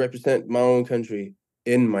honor to represent my own country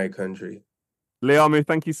in my country. Liamu,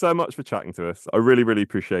 thank you so much for chatting to us. I really, really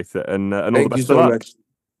appreciate it. And all the Thank best you so of luck. much,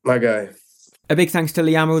 my guy. A big thanks to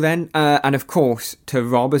Liamu then, and of course to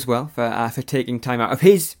Rob as well for taking time out of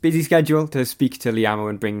his busy schedule to speak to Liamu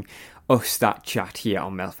and bring us that chat here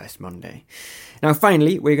on Melfest Monday. Now,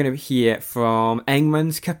 finally, we're going to hear from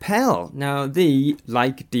Engman's Kapell. Now, they,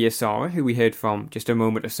 like Diasara, who we heard from just a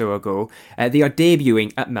moment or so ago, they are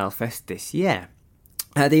debuting at Melfest this year.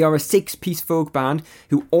 They are a 6-piece folk band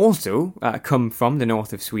who also come from the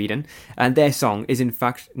north of Sweden, and their song is in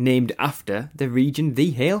fact named after the region they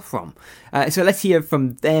hail from. So let's hear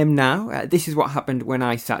from them now. This is what happened when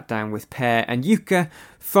I sat down with Per and Jukka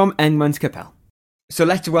from Engman's Kapell. So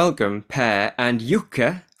let's welcome Per and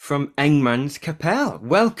Jukka from Engman's Kapell.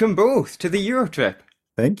 Welcome both to the Eurotrip.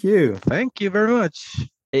 Thank you. Thank you very much.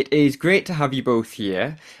 It is great to have you both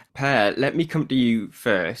here. Per, let me come to you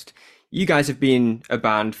first. You guys have been a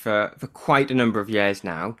band for quite a number of years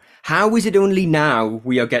now. How is it only now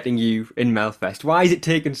we are getting you in Melfest? Why has it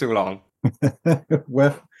taken so long?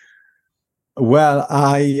 well,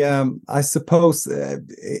 I suppose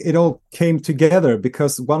it all came together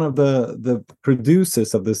because one of the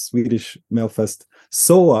producers of the Swedish Melfest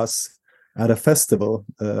saw us at a festival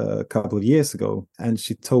a couple of years ago, and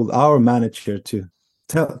she told our manager to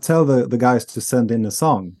tell the guys to send in a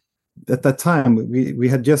song. At that time, we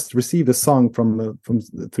had just received a song from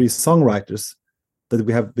the 3 songwriters that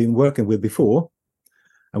we have been working with before,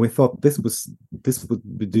 and we thought this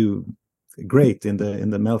would do great in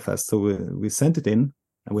the Melfest. So we sent it in,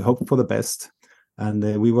 and we hoped for the best. And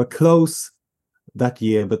we were close that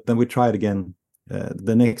year, but then we tried again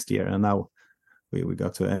the next year, and now we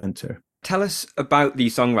got to enter. Tell us about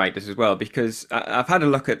these songwriters as well, because I've had a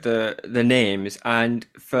look at the names, and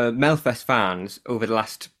for Melfest fans over the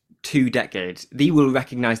last 2 decades, they will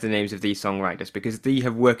recognise the names of these songwriters because they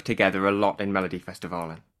have worked together a lot in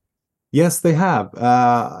Melodifestivalen. Yes, they have.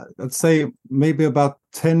 I'd say maybe about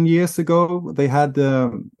 10 years ago, they had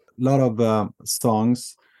a lot of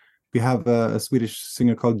songs. We have a Swedish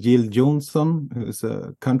singer called Jill Johnson, who's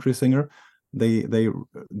a country singer. They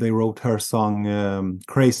wrote her song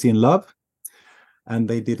 "Crazy in Love," and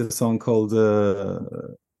they did a song called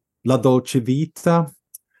 "La Dolce Vita."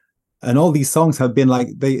 And all these songs have been like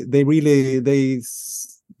they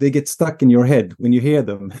get stuck in your head when you hear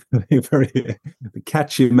them. They're very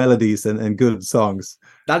catchy melodies and good songs.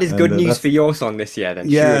 That is good news for your song this year, then.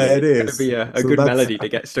 Yeah, surely. it is. It's going to be a good melody to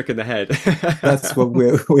get stuck in the head. That's what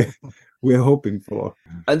we're hoping for.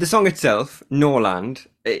 And the song itself, Norrland,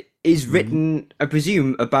 is written, I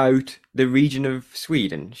presume, about the region of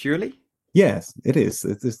Sweden. Surely. Yes, it is.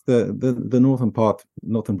 It is the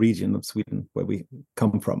northern region of Sweden where we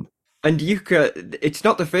come from. And Jukka, it's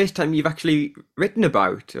not the first time you've actually written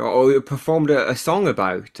about or performed a song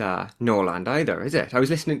about Norrland either, is it? I was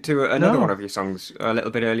listening to another one of your songs a little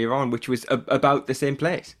bit earlier on, which was about the same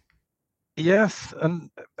place. Yes, and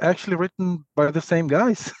actually written by the same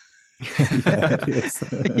guys.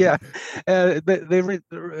 Yeah, they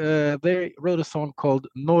wrote a song called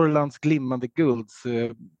Norrlands glimmande gulds.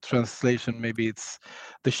 Translation, maybe it's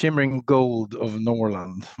the shimmering gold of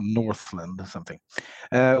Norrland, Northland or something.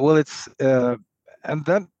 And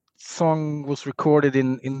that song was recorded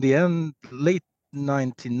in the late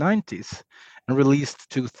 1990s and released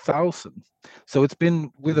 2000. So it's been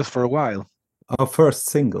with us for a while. Our first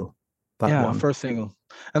single. First single,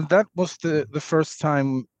 and that was the first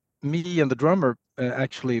time me and the drummer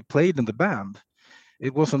actually played in the band.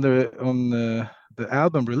 It was on the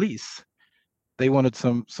album release. They wanted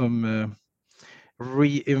some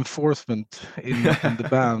reinforcement in the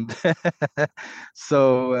band.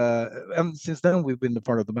 So and since then we've been a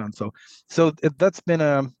part of the band. So that's been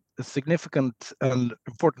a significant and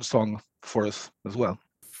important song for us as well.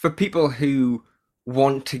 For people who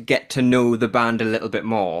want to get to know the band a little bit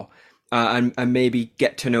more and maybe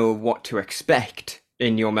get to know what to expect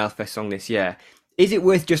in your Melfest song this year, is it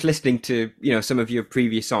worth just listening to some of your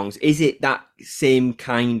previous songs? Is it that same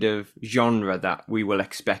kind of genre that we will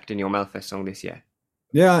expect in your Melfest song this year?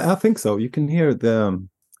 Yeah, I think so. You can hear the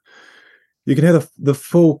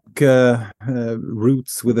folk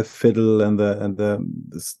roots with the fiddle and the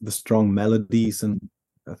strong melodies, and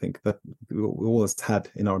I think that we always had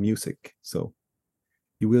in our music. So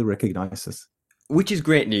you will recognize us. Which is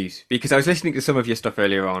great news, because I was listening to some of your stuff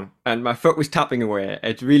earlier on and my foot was tapping away.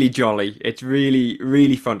 It's really jolly. It's really,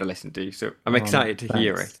 really fun to listen to. So I'm excited to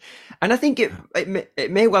hear it. And I think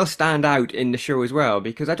it may well stand out in the show as well,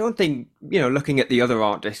 because I don't think, looking at the other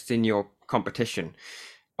artists in your competition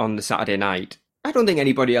on the Saturday night, I don't think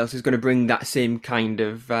anybody else is going to bring that same kind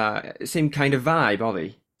of vibe, are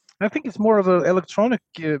they? I think it's more of an electronic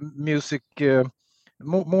music,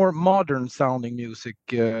 more modern sounding music,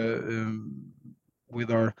 with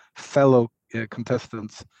our fellow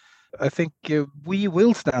contestants. I think we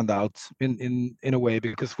will stand out in a way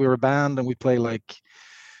because we're a band and we play like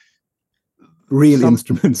Real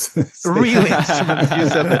instruments. real instruments. You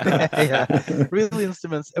said that. Yeah, real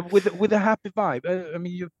instruments with a happy vibe. I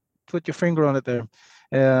mean, you put your finger on it there.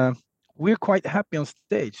 We're quite happy on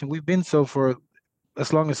stage, and we've been so for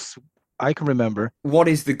as long as I can remember. What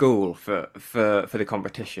is the goal for the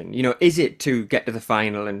competition? You know, is it to get to the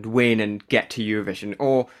final and win and get to Eurovision,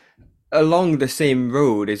 or along the same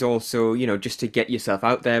road is also, you know, just to get yourself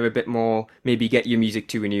out there a bit more, maybe get your music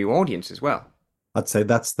to a new audience as well? I'd say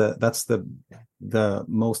that's the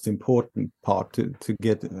most important part to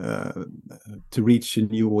get to reach a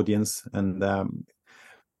new audience and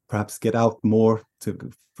perhaps get out more,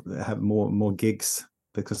 to have more gigs,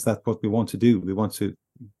 because that's what we want to do. We want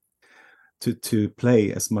to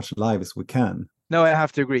play as much live as we can. No, I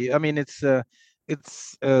have to agree. I mean, it's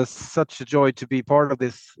such a joy to be part of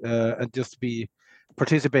this and just be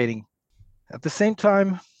participating. At the same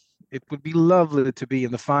time, it would be lovely to be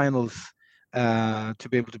in the finals, to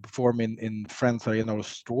be able to perform in Friends Arena or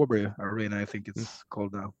Strawberry Arena, I think it's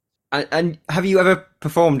called now. And have you ever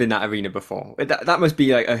performed in that arena before? That must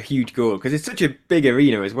be like a huge goal, because it's such a big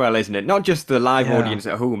arena as well, isn't it? Not just the live audience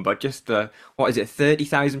at home, but just the, what is it,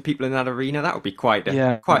 30,000 people in that arena? That would be quite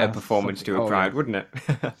a performance to a crowd, wouldn't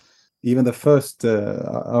it? Even the first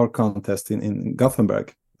our contest in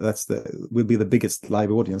Gothenburg, will be the biggest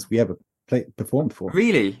live audience we ever performed for.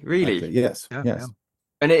 Really? Actually, yes. Yeah.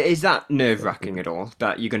 And is that nerve-wracking at all,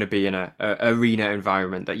 that you're going to be in a arena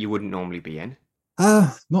environment that you wouldn't normally be in?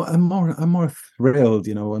 No, I'm more thrilled,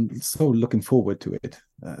 you know, and so looking forward to it.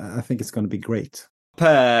 I think it's going to be great.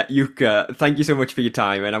 Per, Jukka, thank you so much for your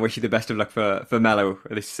time, and I wish you the best of luck for Mello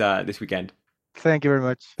this weekend. Thank you very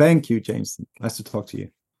much. Thank you, James. Nice to talk to you.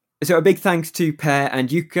 So a big thanks to Per and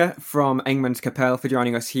Jukka from Engmans Kapell for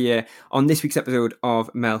joining us here on this week's episode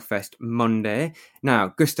of Melfest Monday.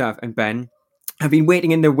 Now, Gustav and Ben have been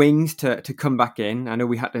waiting in the wings to come back in. I know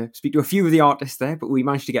we had to speak to a few of the artists there, but we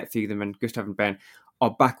managed to get through them, and Gustav and Ben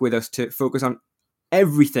are back with us to focus on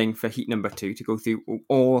everything for heat number 2, to go through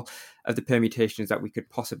all of the permutations that we could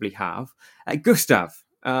possibly have. Gustav,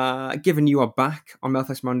 given you are back on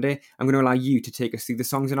Melfest Monday, I'm going to allow you to take us through the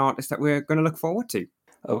songs and artists that we're going to look forward to.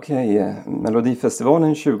 Okej,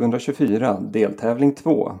 Melodifestivalen 2024, deltävling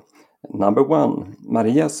 2. Number 1,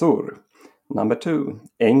 Maria Sur. Number 2,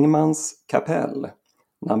 Engmans Kapell.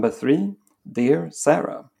 Number 3, Dear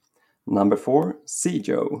Sarah. Number 4,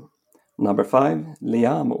 Sijo. Number 5,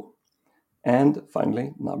 Liamo. And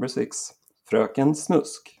finally, number 6, Fröken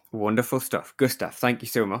Snusk. Wonderful stuff. Gustav, thank you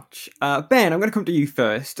so much. Ben, I'm going to come to you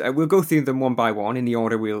first. We'll go through them one by one in the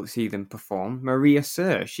order we'll see them perform. Maria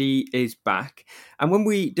Sur, she is back. And when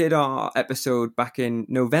we did our episode back in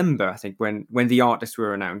November, I think, when the artists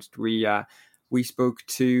were announced, we spoke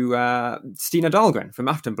to Stina Dahlgren from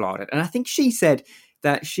Aftonbladet. And I think she said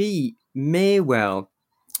that she may well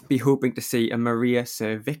be hoping to see a Maria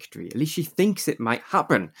Sur victory. At least she thinks it might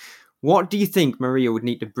happen. What do you think Maria would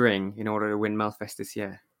need to bring in order to win Melfest this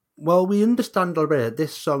year? Well, we understand already that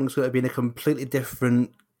this song's going to be in a completely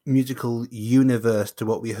different musical universe to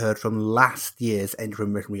what we heard from last year's entry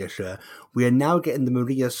from Maria Sur. We are now getting the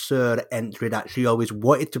Maria Sur entry that she always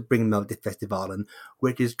wanted to bring Melodifestivalen,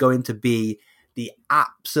 which is going to be the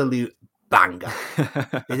absolute banger.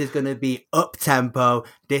 This is going to be up-tempo.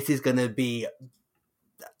 This is going to be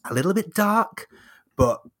a little bit dark,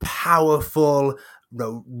 but powerful.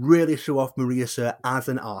 Really show off Maria Sur as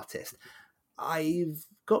an artist. I've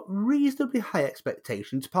got reasonably high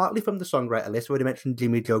expectations, partly from the songwriter list. We already mentioned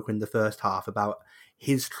Jimmy Joker in the first half about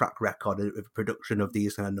his track record of production of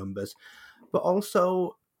these kind of numbers. But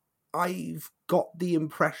also, I've got the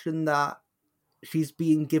impression that she's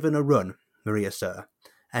being given a run, Maria Sur,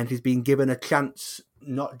 and she's been given a chance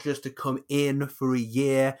not just to come in for a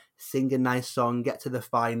year, sing a nice song, get to the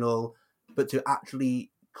final, but to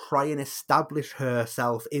actually try and establish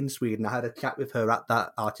herself in Sweden. I had a chat with her at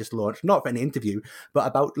that artist launch, not for an interview, but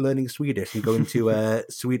about learning Swedish and going to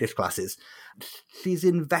Swedish classes. She's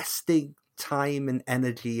investing time and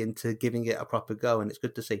energy into giving it a proper go, and it's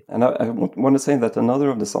good to see. And I want to say that another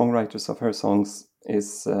of the songwriters of her songs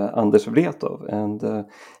is Anders Wrethov, and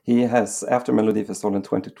he has, after Melodifestivalen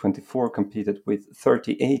 2024, competed with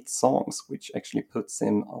 38 songs, which actually puts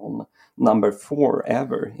him on number 4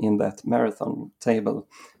 ever in that marathon table.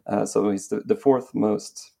 So he's the fourth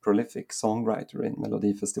most prolific songwriter in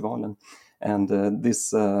Melodifestivalen. And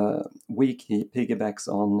this week he piggybacks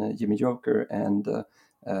on Jimmy Joker and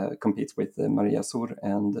competes with Maria Sur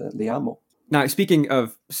and Liamo. Now, speaking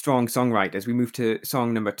of strong songwriters, we move to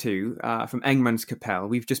song number 2 from Engmans Kapell.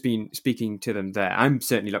 We've just been speaking to them there. I'm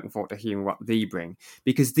certainly looking forward to hearing what they bring,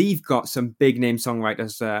 because they've got some big name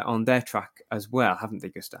songwriters on their track as well, haven't they,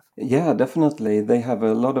 Gustav? Yeah, definitely. They have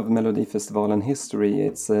a lot of Melodifestivalen history.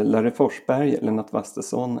 It's Larry Forsberg, Lennart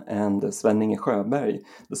Wastesson, and Sven-Inge Sjöberg,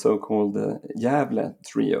 the so-called Gävle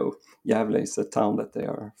trio. Gävle is a town that they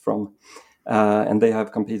are from. And they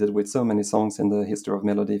have competed with so many songs in the history of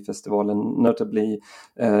Melodifestivalen, notably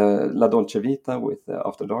La Dolce Vita with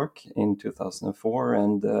After Dark in 2004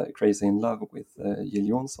 and Crazy in Love with Jill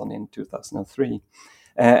Johnson in 2003.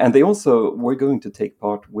 And they also were going to take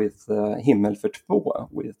part with Himmel för två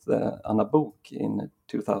with Anna Bok in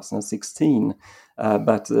 2016.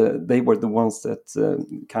 But they were the ones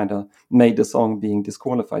that kind of made the song being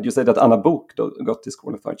disqualified. You said that Anna Bok got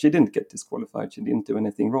disqualified. She didn't get disqualified. She didn't do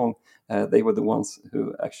anything wrong. They were the ones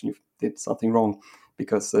who actually did something wrong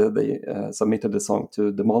because they submitted the song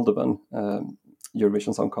to the Moldovan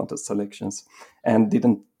Eurovision Song Contest selections and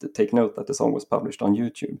didn't take note that the song was published on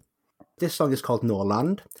YouTube. This song is called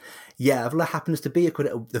Norrland. Gävle happens to be,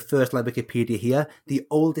 according to the first line Wikipedia here, the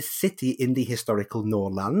oldest city in the historical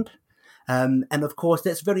Norrland. And of course,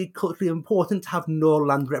 it's very culturally important to have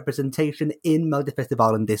Norrland representation in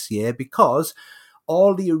Melodifestivalen this year because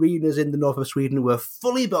all the arenas in the north of Sweden were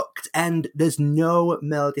fully booked and there's no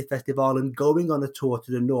Melodifestivalen going on a tour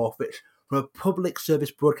to the north, which from a public service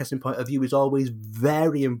broadcasting point of view is always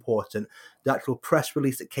very important. The actual press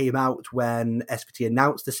release that came out when SVT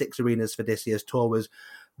announced the 6 arenas for this year's tour was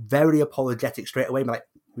very apologetic straight away. Like,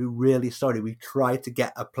 we're really sorry. We tried to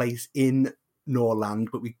get a place in Norrland,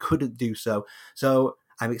 but we couldn't do so. So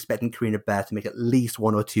I'm expecting Karina Bear to make at least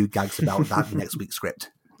 1 or 2 gags about that in next week's script.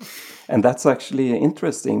 And that's actually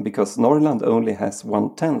interesting because Norrland only has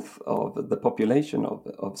 1/10 of the population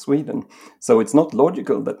of Sweden. So it's not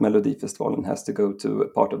logical that Melodifestivalen has to go to a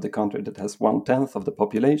part of the country that has 1/10 of the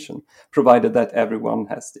population, provided that everyone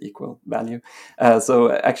has the equal value.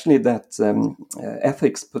 So actually that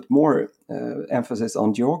ethics put more emphasis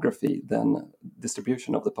on geography than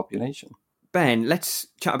distribution of the population. Ben, let's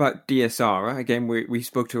chat about Dia Sara. Again, we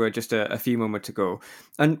spoke to her just a few moments ago.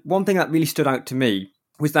 And one thing that really stood out to me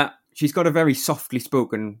was that she's got a very softly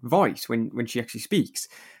spoken voice when she actually speaks.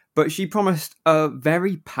 But she promised a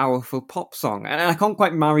very powerful pop song. And I can't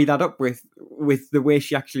quite marry that up with the way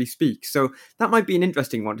she actually speaks. So that might be an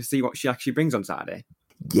interesting one to see what she actually brings on Saturday.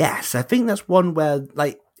 Yes, I think that's one where,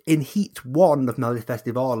 like, in Heat 1 of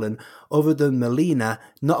Melodifestivalen, other than Melina,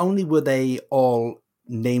 not only were they all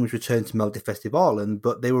names returned to Melodifestivalen,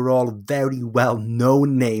 but they were all very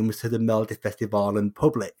well-known names to the Melodifestivalen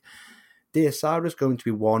public. Dia Sara is going to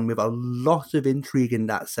be one with a lot of intrigue in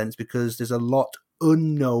that sense because there's a lot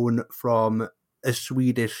unknown from a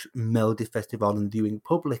Swedish Melodifestivalen viewing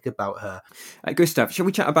public about her. Gustav, shall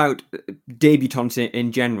we chat about debutantes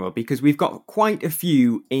in general? Because we've got quite a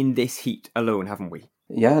few in this heat alone, haven't we?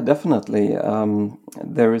 Yeah, definitely.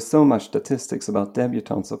 There is so much statistics about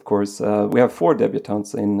debutantes, of course. We have 4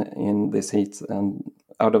 debutantes in this heat and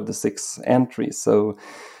out of the 6 entries. So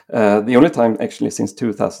the only time actually since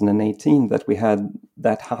 2018 that we had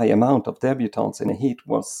that high amount of debutantes in a heat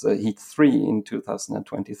was Heat 3 in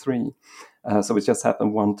 2023. So it just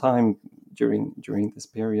happened one time during this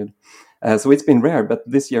period. So it's been rare, but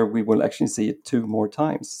this year we will actually see it 2 more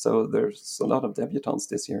times. So there's a lot of debutantes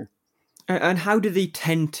this year. And how do they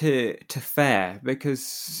tend to fare?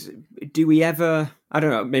 Because do we ever, I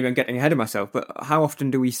don't know, maybe I'm getting ahead of myself, but how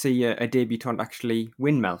often do we see a debutant actually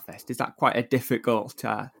win Melfest? Is that quite a difficult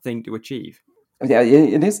thing to achieve? Yeah,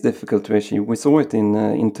 it is difficult to achieve. We saw it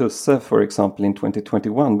in Tusse, for example, in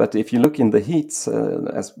 2021. But if you look in the heats,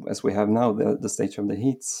 as we have now, the stage of the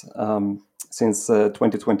heats, since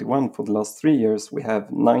 2021, for the last 3 years, we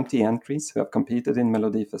have 90 entries who have competed in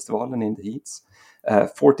Melodifestivalen in the heats.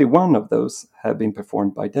 41 of those have been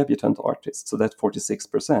performed by debutant artists, so that's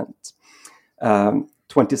 46%.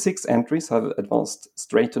 26 entries have advanced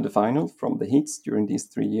straight to the final from the heats during these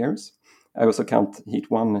 3 years. I also count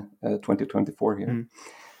Heat 1 2024 here.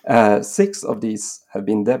 6 of these have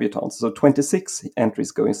been debutantes, so 26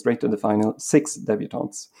 entries going straight to the final, 6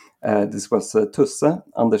 debutantes. This was Tusse,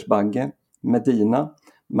 Anders Bagge, Medina,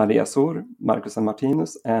 Maria Sur, Marcus and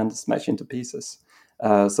Martinus, and Smash Into Pieces.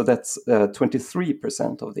 So that's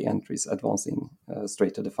 23% of the entries advancing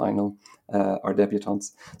straight to the final are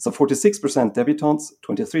debutantes. So 46% debutantes,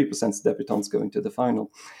 23% debutantes going to the final.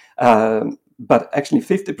 But actually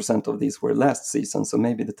 50% of these were last season, so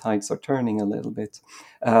maybe the tides are turning a little bit.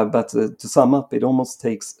 But to sum up, it almost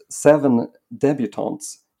takes 7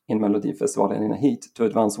 debutantes in Melodifestivalen in a heat to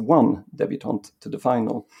advance one debutant to the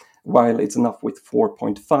final, while it's enough with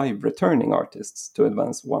 4.5 returning artists to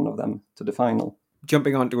advance one of them to the final.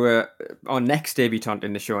 Jumping on to our next debutant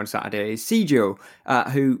in the show on Saturday is Sijo,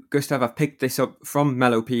 who, Gustav, I've picked this up from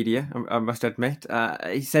Melopedia, I must admit.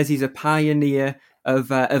 He says he's a pioneer of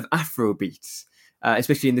Afrobeats,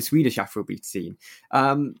 especially in the Swedish Afrobeat scene.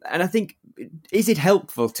 And I think, is it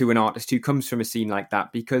helpful to an artist who comes from a scene like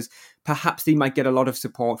that? Because perhaps they might get a lot of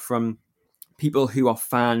support from people who are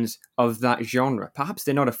fans of that genre. Perhaps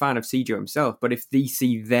they're not a fan of Sijo himself, but if they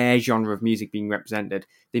see their genre of music being represented,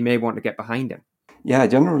 they may want to get behind him. Yeah,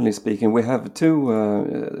 generally speaking, we have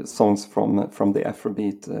two songs from the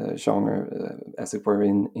Afrobeat genre, as it were,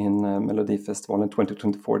 in Melodifestivalen in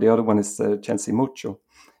 2024. The other one is Chelsea Mucho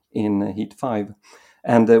in Heat 5.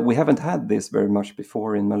 And we haven't had this very much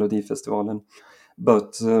before in Melodifestivalen.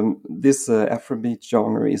 But this Afrobeat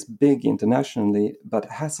genre is big internationally, but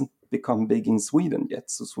hasn't become big in Sweden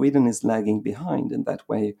yet. So Sweden is lagging behind in that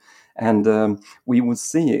way. And we will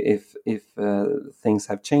see if things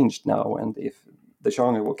have changed now and if the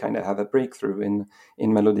genre will kind of have a breakthrough in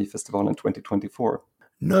Melodifestivalen in 2024.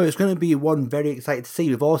 No, it's going to be one very excited to see.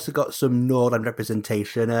 We've also got some Norrland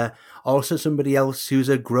representation. Also somebody else who's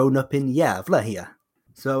a grown-up in Gävle here.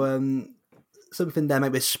 So something there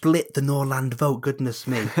might be split the Norrland vote, goodness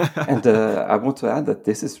me. And I want to add that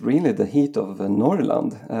this is really the heat of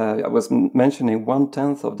Norrland. I was mentioning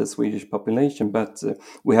 1/10 of the Swedish population, but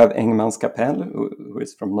we have Engmans Kapell, who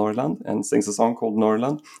is from Norrland and sings a song called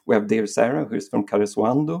Norrland. We have Dear Sarah, who is from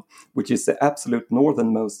Karesuando, which is the absolute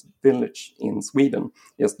northernmost village in Sweden.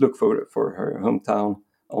 Just look for her hometown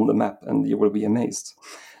on the map and you will be amazed.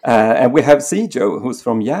 And we have Sijo, who's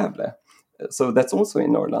from Gävle. So that's also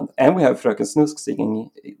in Norrland. And we have Fröken Snusk singing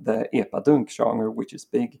the epadunk genre, which is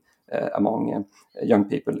big among young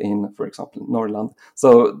people in, for example, Norrland.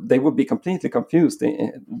 So they would be completely confused,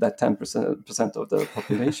 that 10% of the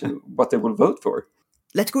population, what they will vote for.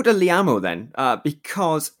 Let's go to Liamo then,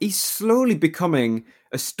 because he's slowly becoming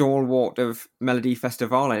a stalwart of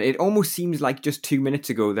Melodifestivalen. It almost seems like just 2 minutes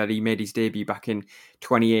ago that he made his debut back in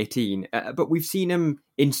 2018, but we've seen him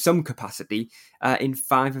in some capacity in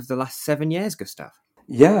 5 of the last 7 years, Gustav.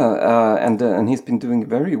 Yeah, and he's been doing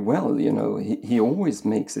very well. You know, he always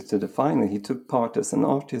makes it to the final. He took part as an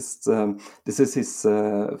artist. This is his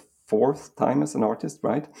 4th time as an artist,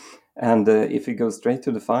 right? And if he goes straight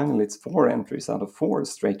to the final, it's 4 entries out of 4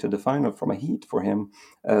 straight to the final from a heat for him.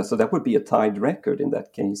 So that would be a tied record in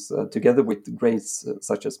that case, together with greats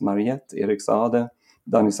such as Mariette, Erik Saade,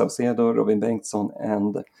 Danny Saucedo, Robin Bengtsson,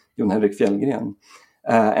 and Jon-Henrik Fjällgren.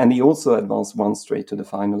 And he also advanced one straight to the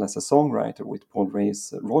final as a songwriter with Paul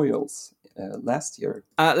Ray's Royals last year.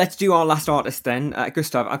 Let's do our last artist then.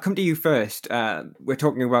 Gustav, I'll come to you first. We're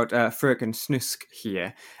talking about Fröken Snusk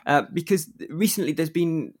here, because recently there's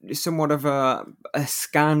been somewhat of a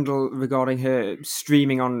scandal regarding her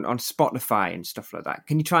streaming on Spotify and stuff like that.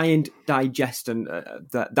 Can you try and digest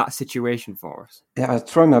that situation for us? Yeah, I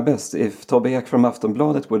try my best. If Tobbe Ek from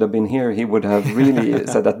Aftonbladet would have been here, he would have really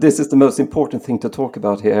said that this is the most important thing to talk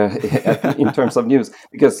about here in terms of news,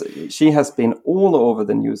 because she has been all over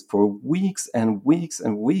the news for weeks and weeks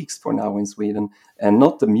and weeks for now in Sweden, and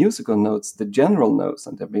not the musical notes, the general notes.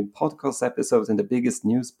 And there have been podcast episodes and the biggest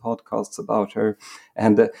news podcasts about her.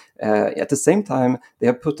 And at the same time, they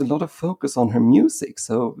have put a lot of focus on her music.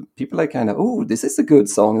 So people are kind of, oh, this is a good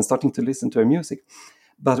song, and starting to listen to her music.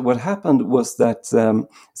 But what happened was that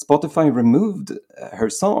Spotify removed her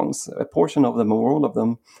songs, a portion of them or all of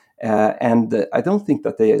them. And I don't think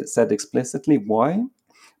that they said explicitly why.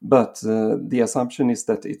 But the assumption is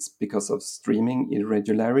that it's because of streaming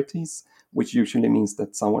irregularities, which usually means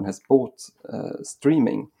that someone has bought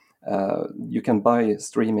streaming. You can buy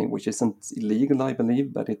streaming, which isn't illegal, I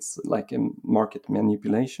believe, but it's like a market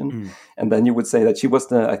manipulation. And then you would say that she was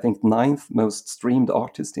the, I think, 9th most streamed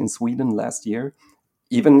artist in Sweden last year.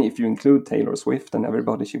 Even if you include Taylor Swift and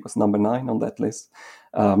everybody, she was number 9 on that list.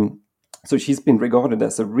 So she's been regarded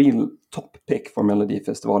as a real top pick for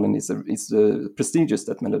Melodifestivalen, and it's prestigious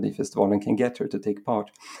that Melodifestivalen can get her to take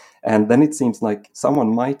part. And then it seems like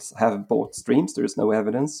someone might have bought streams. There is no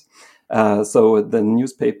evidence. So the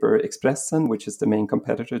newspaper Expressen, which is the main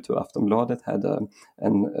competitor to Aftonbladet, had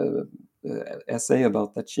an essay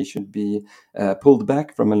about that she should be pulled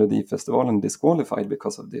back from Melodifestivalen and disqualified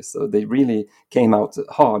because of this. So they really came out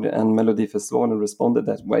hard, and Melodifestivalen responded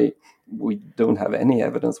that way. We don't have any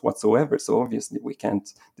evidence whatsoever, so obviously we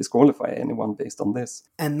can't disqualify anyone based on this.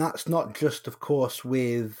 And that's not just, of course,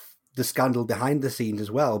 with the scandal behind the scenes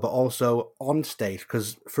as well, but also on stage,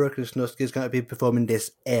 because Fröken Snusk is going to be performing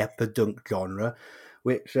this epadunk genre,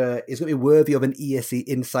 which is going to be worthy of an ESC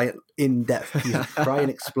Insight in-depth piece to try and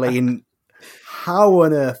explain how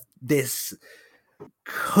on earth this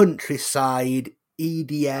countryside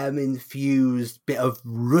EDM-infused bit of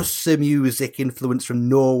Russa music influence from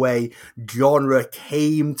Norway genre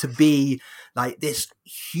came to be like this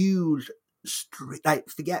huge, like,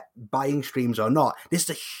 forget buying streams or not, this is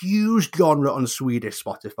a huge genre on Swedish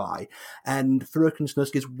Spotify, and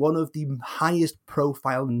Fröken is one of the highest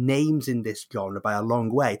profile names in this genre by a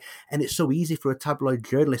long way, and it's so easy for a tabloid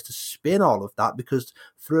journalist to spin all of that because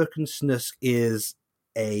Fröken is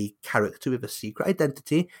a character with a secret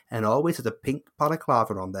identity and always has a pink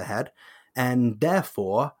balaclava on their head, and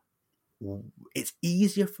therefore it's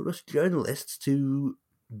easier for us journalists to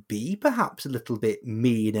be perhaps a little bit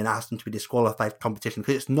mean and ask them to be disqualified from competition,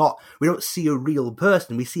 because it's not, we don't see a real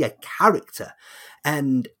person, we see a character.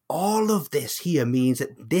 And all of this here means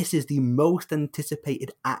that this is the most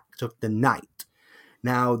anticipated act of the night.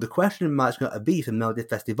 Now, the question mark is going to be for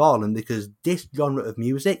Melodifestivalen, because this genre of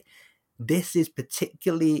music, this is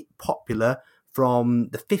particularly popular from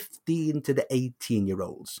the 15 to the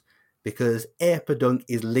 18-year-olds. Because Airpadunk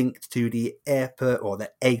is linked to the Airpa, or the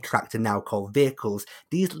A-Tractor now called vehicles,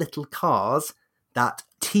 these little cars that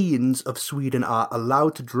teens of Sweden are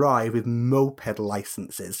allowed to drive with moped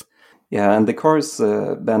licenses. Yeah, and the cars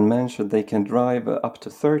Ben mentioned, they can drive up to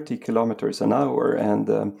 30 kilometers an hour,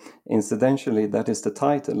 and incidentally, that is the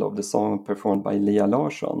title of the song performed by Lia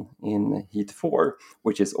Larsson in Heat 4,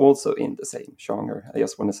 which is also in the same genre. I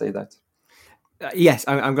just want to say that. Yes,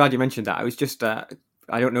 I'm glad you mentioned that. I was just...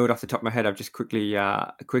 I don't know it off the top of my head. I've just quickly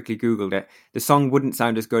Googled it. The song wouldn't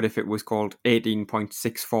sound as good if it was called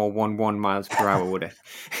 18.6411 miles per hour, would it?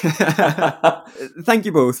 Thank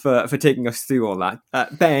you both for taking us through all that.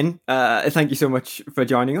 Ben, thank you so much for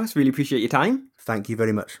joining us. Really appreciate your time. Thank you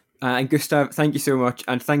very much. And Gustav, thank you so much.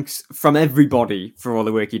 And thanks from everybody for all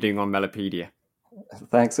the work you're doing on Melopedia.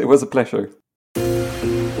 Thanks. It was a pleasure.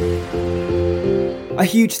 A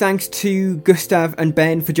huge thanks to Gustav and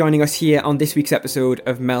Ben for joining us here on this week's episode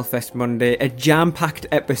of Melfest Monday, a jam-packed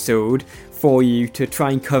episode for you to try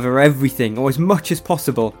and cover everything, or as much as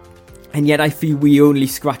possible. And yet I feel we only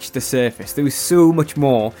scratched the surface. There was so much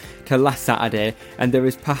more to last Saturday, and there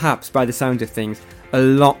is perhaps, by the sound of things, a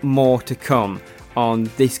lot more to come on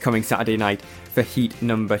this coming Saturday night for heat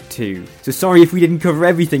number 2. So sorry if we didn't cover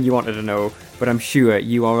everything you wanted to know, but I'm sure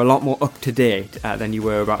you are a lot more up to date than you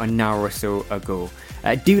were about an hour or so ago.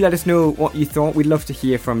 Do let us know what you thought. We'd love to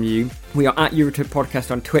hear from you. We are at Eurotrip Podcast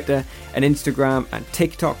on Twitter and Instagram and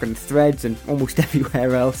TikTok and Threads and almost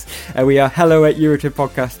everywhere else. We are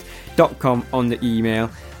hello@eurotrippodcast.com on the email.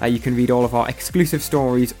 You can read all of our exclusive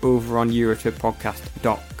stories over on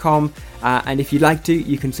eurotrippodcast.com. And if you'd like to,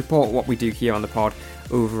 you can support what we do here on the pod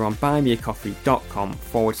over on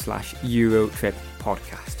buymeacoffee.com/Eurotrip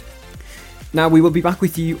Podcast. Now, we will be back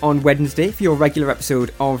with you on Wednesday for your regular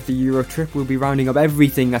episode of the Eurotrip. We'll be rounding up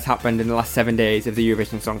everything that's happened in the last 7 days of the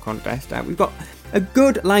Eurovision Song Contest. We've got a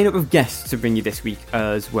good lineup of guests to bring you this week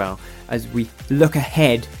as well, as we look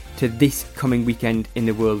ahead to this coming weekend in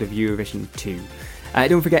the world of Eurovision 2.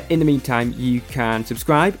 Don't forget, in the meantime, you can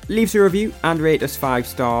subscribe, leave us a review, and rate us 5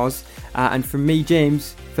 stars. And from me,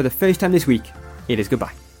 James, for the first time this week, it is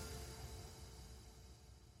goodbye.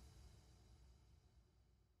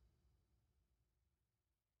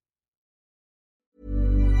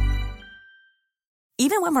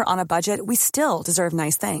 Even when we're on a budget, we still deserve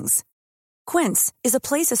nice things. Quince is a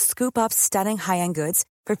place to scoop up stunning high-end goods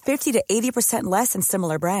for 50 to 80% less than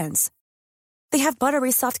similar brands. They have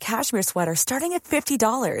buttery soft cashmere sweaters starting at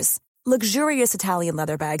 $50, luxurious Italian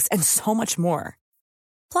leather bags, and so much more.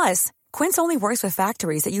 Plus, Quince only works with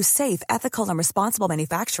factories that use safe, ethical, and responsible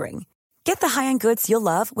manufacturing. Get the high-end goods you'll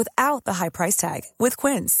love without the high price tag with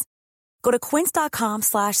Quince. Go to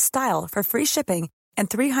quince.com/style for free shipping and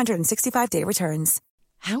 365-day returns.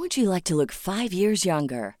 How would you like to look 5 years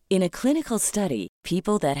younger? In a clinical study,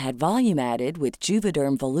 people that had volume added with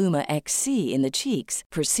Juvederm Voluma XC in the cheeks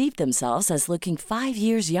perceived themselves as looking 5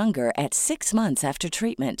 years younger at 6 months after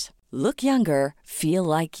treatment. Look younger, feel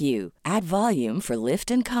like you. Add volume for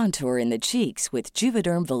lift and contour in the cheeks with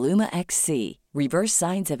Juvederm Voluma XC. Reverse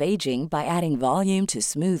signs of aging by adding volume to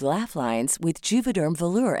smooth laugh lines with Juvederm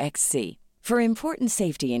Volure XC. For important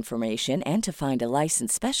safety information and to find a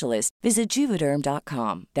licensed specialist, visit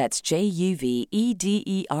Juvederm.com. That's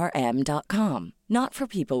JUVEDERM.com. Not for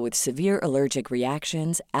people with severe allergic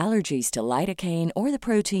reactions, allergies to lidocaine, or the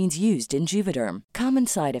proteins used in Juvederm. Common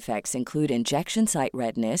side effects include injection site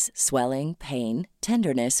redness, swelling, pain,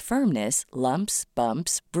 tenderness, firmness, lumps,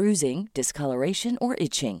 bumps, bruising, discoloration, or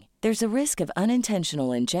itching. There's a risk of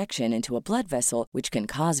unintentional injection into a blood vessel, which can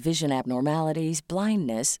cause vision abnormalities,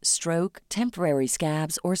 blindness, stroke, temporary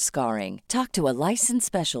scabs, or scarring. Talk to a licensed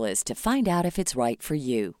specialist to find out if it's right for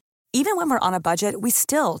you. Even when we're on a budget, we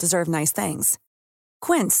still deserve nice things.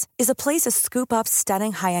 Quince is a place to scoop up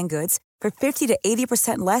stunning high-end goods for 50 to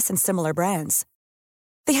 80% less than similar brands.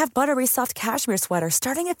 They have buttery soft cashmere sweaters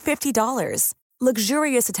starting at $50,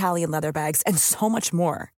 luxurious Italian leather bags, and so much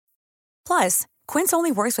more. Plus, Quince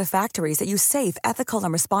only works with factories that use safe, ethical,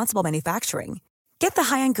 and responsible manufacturing. Get the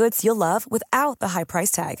high-end goods you'll love without the high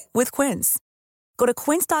price tag with Quince. Go to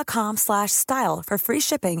quince.com/style for free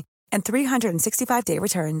shipping and 365-day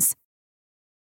returns.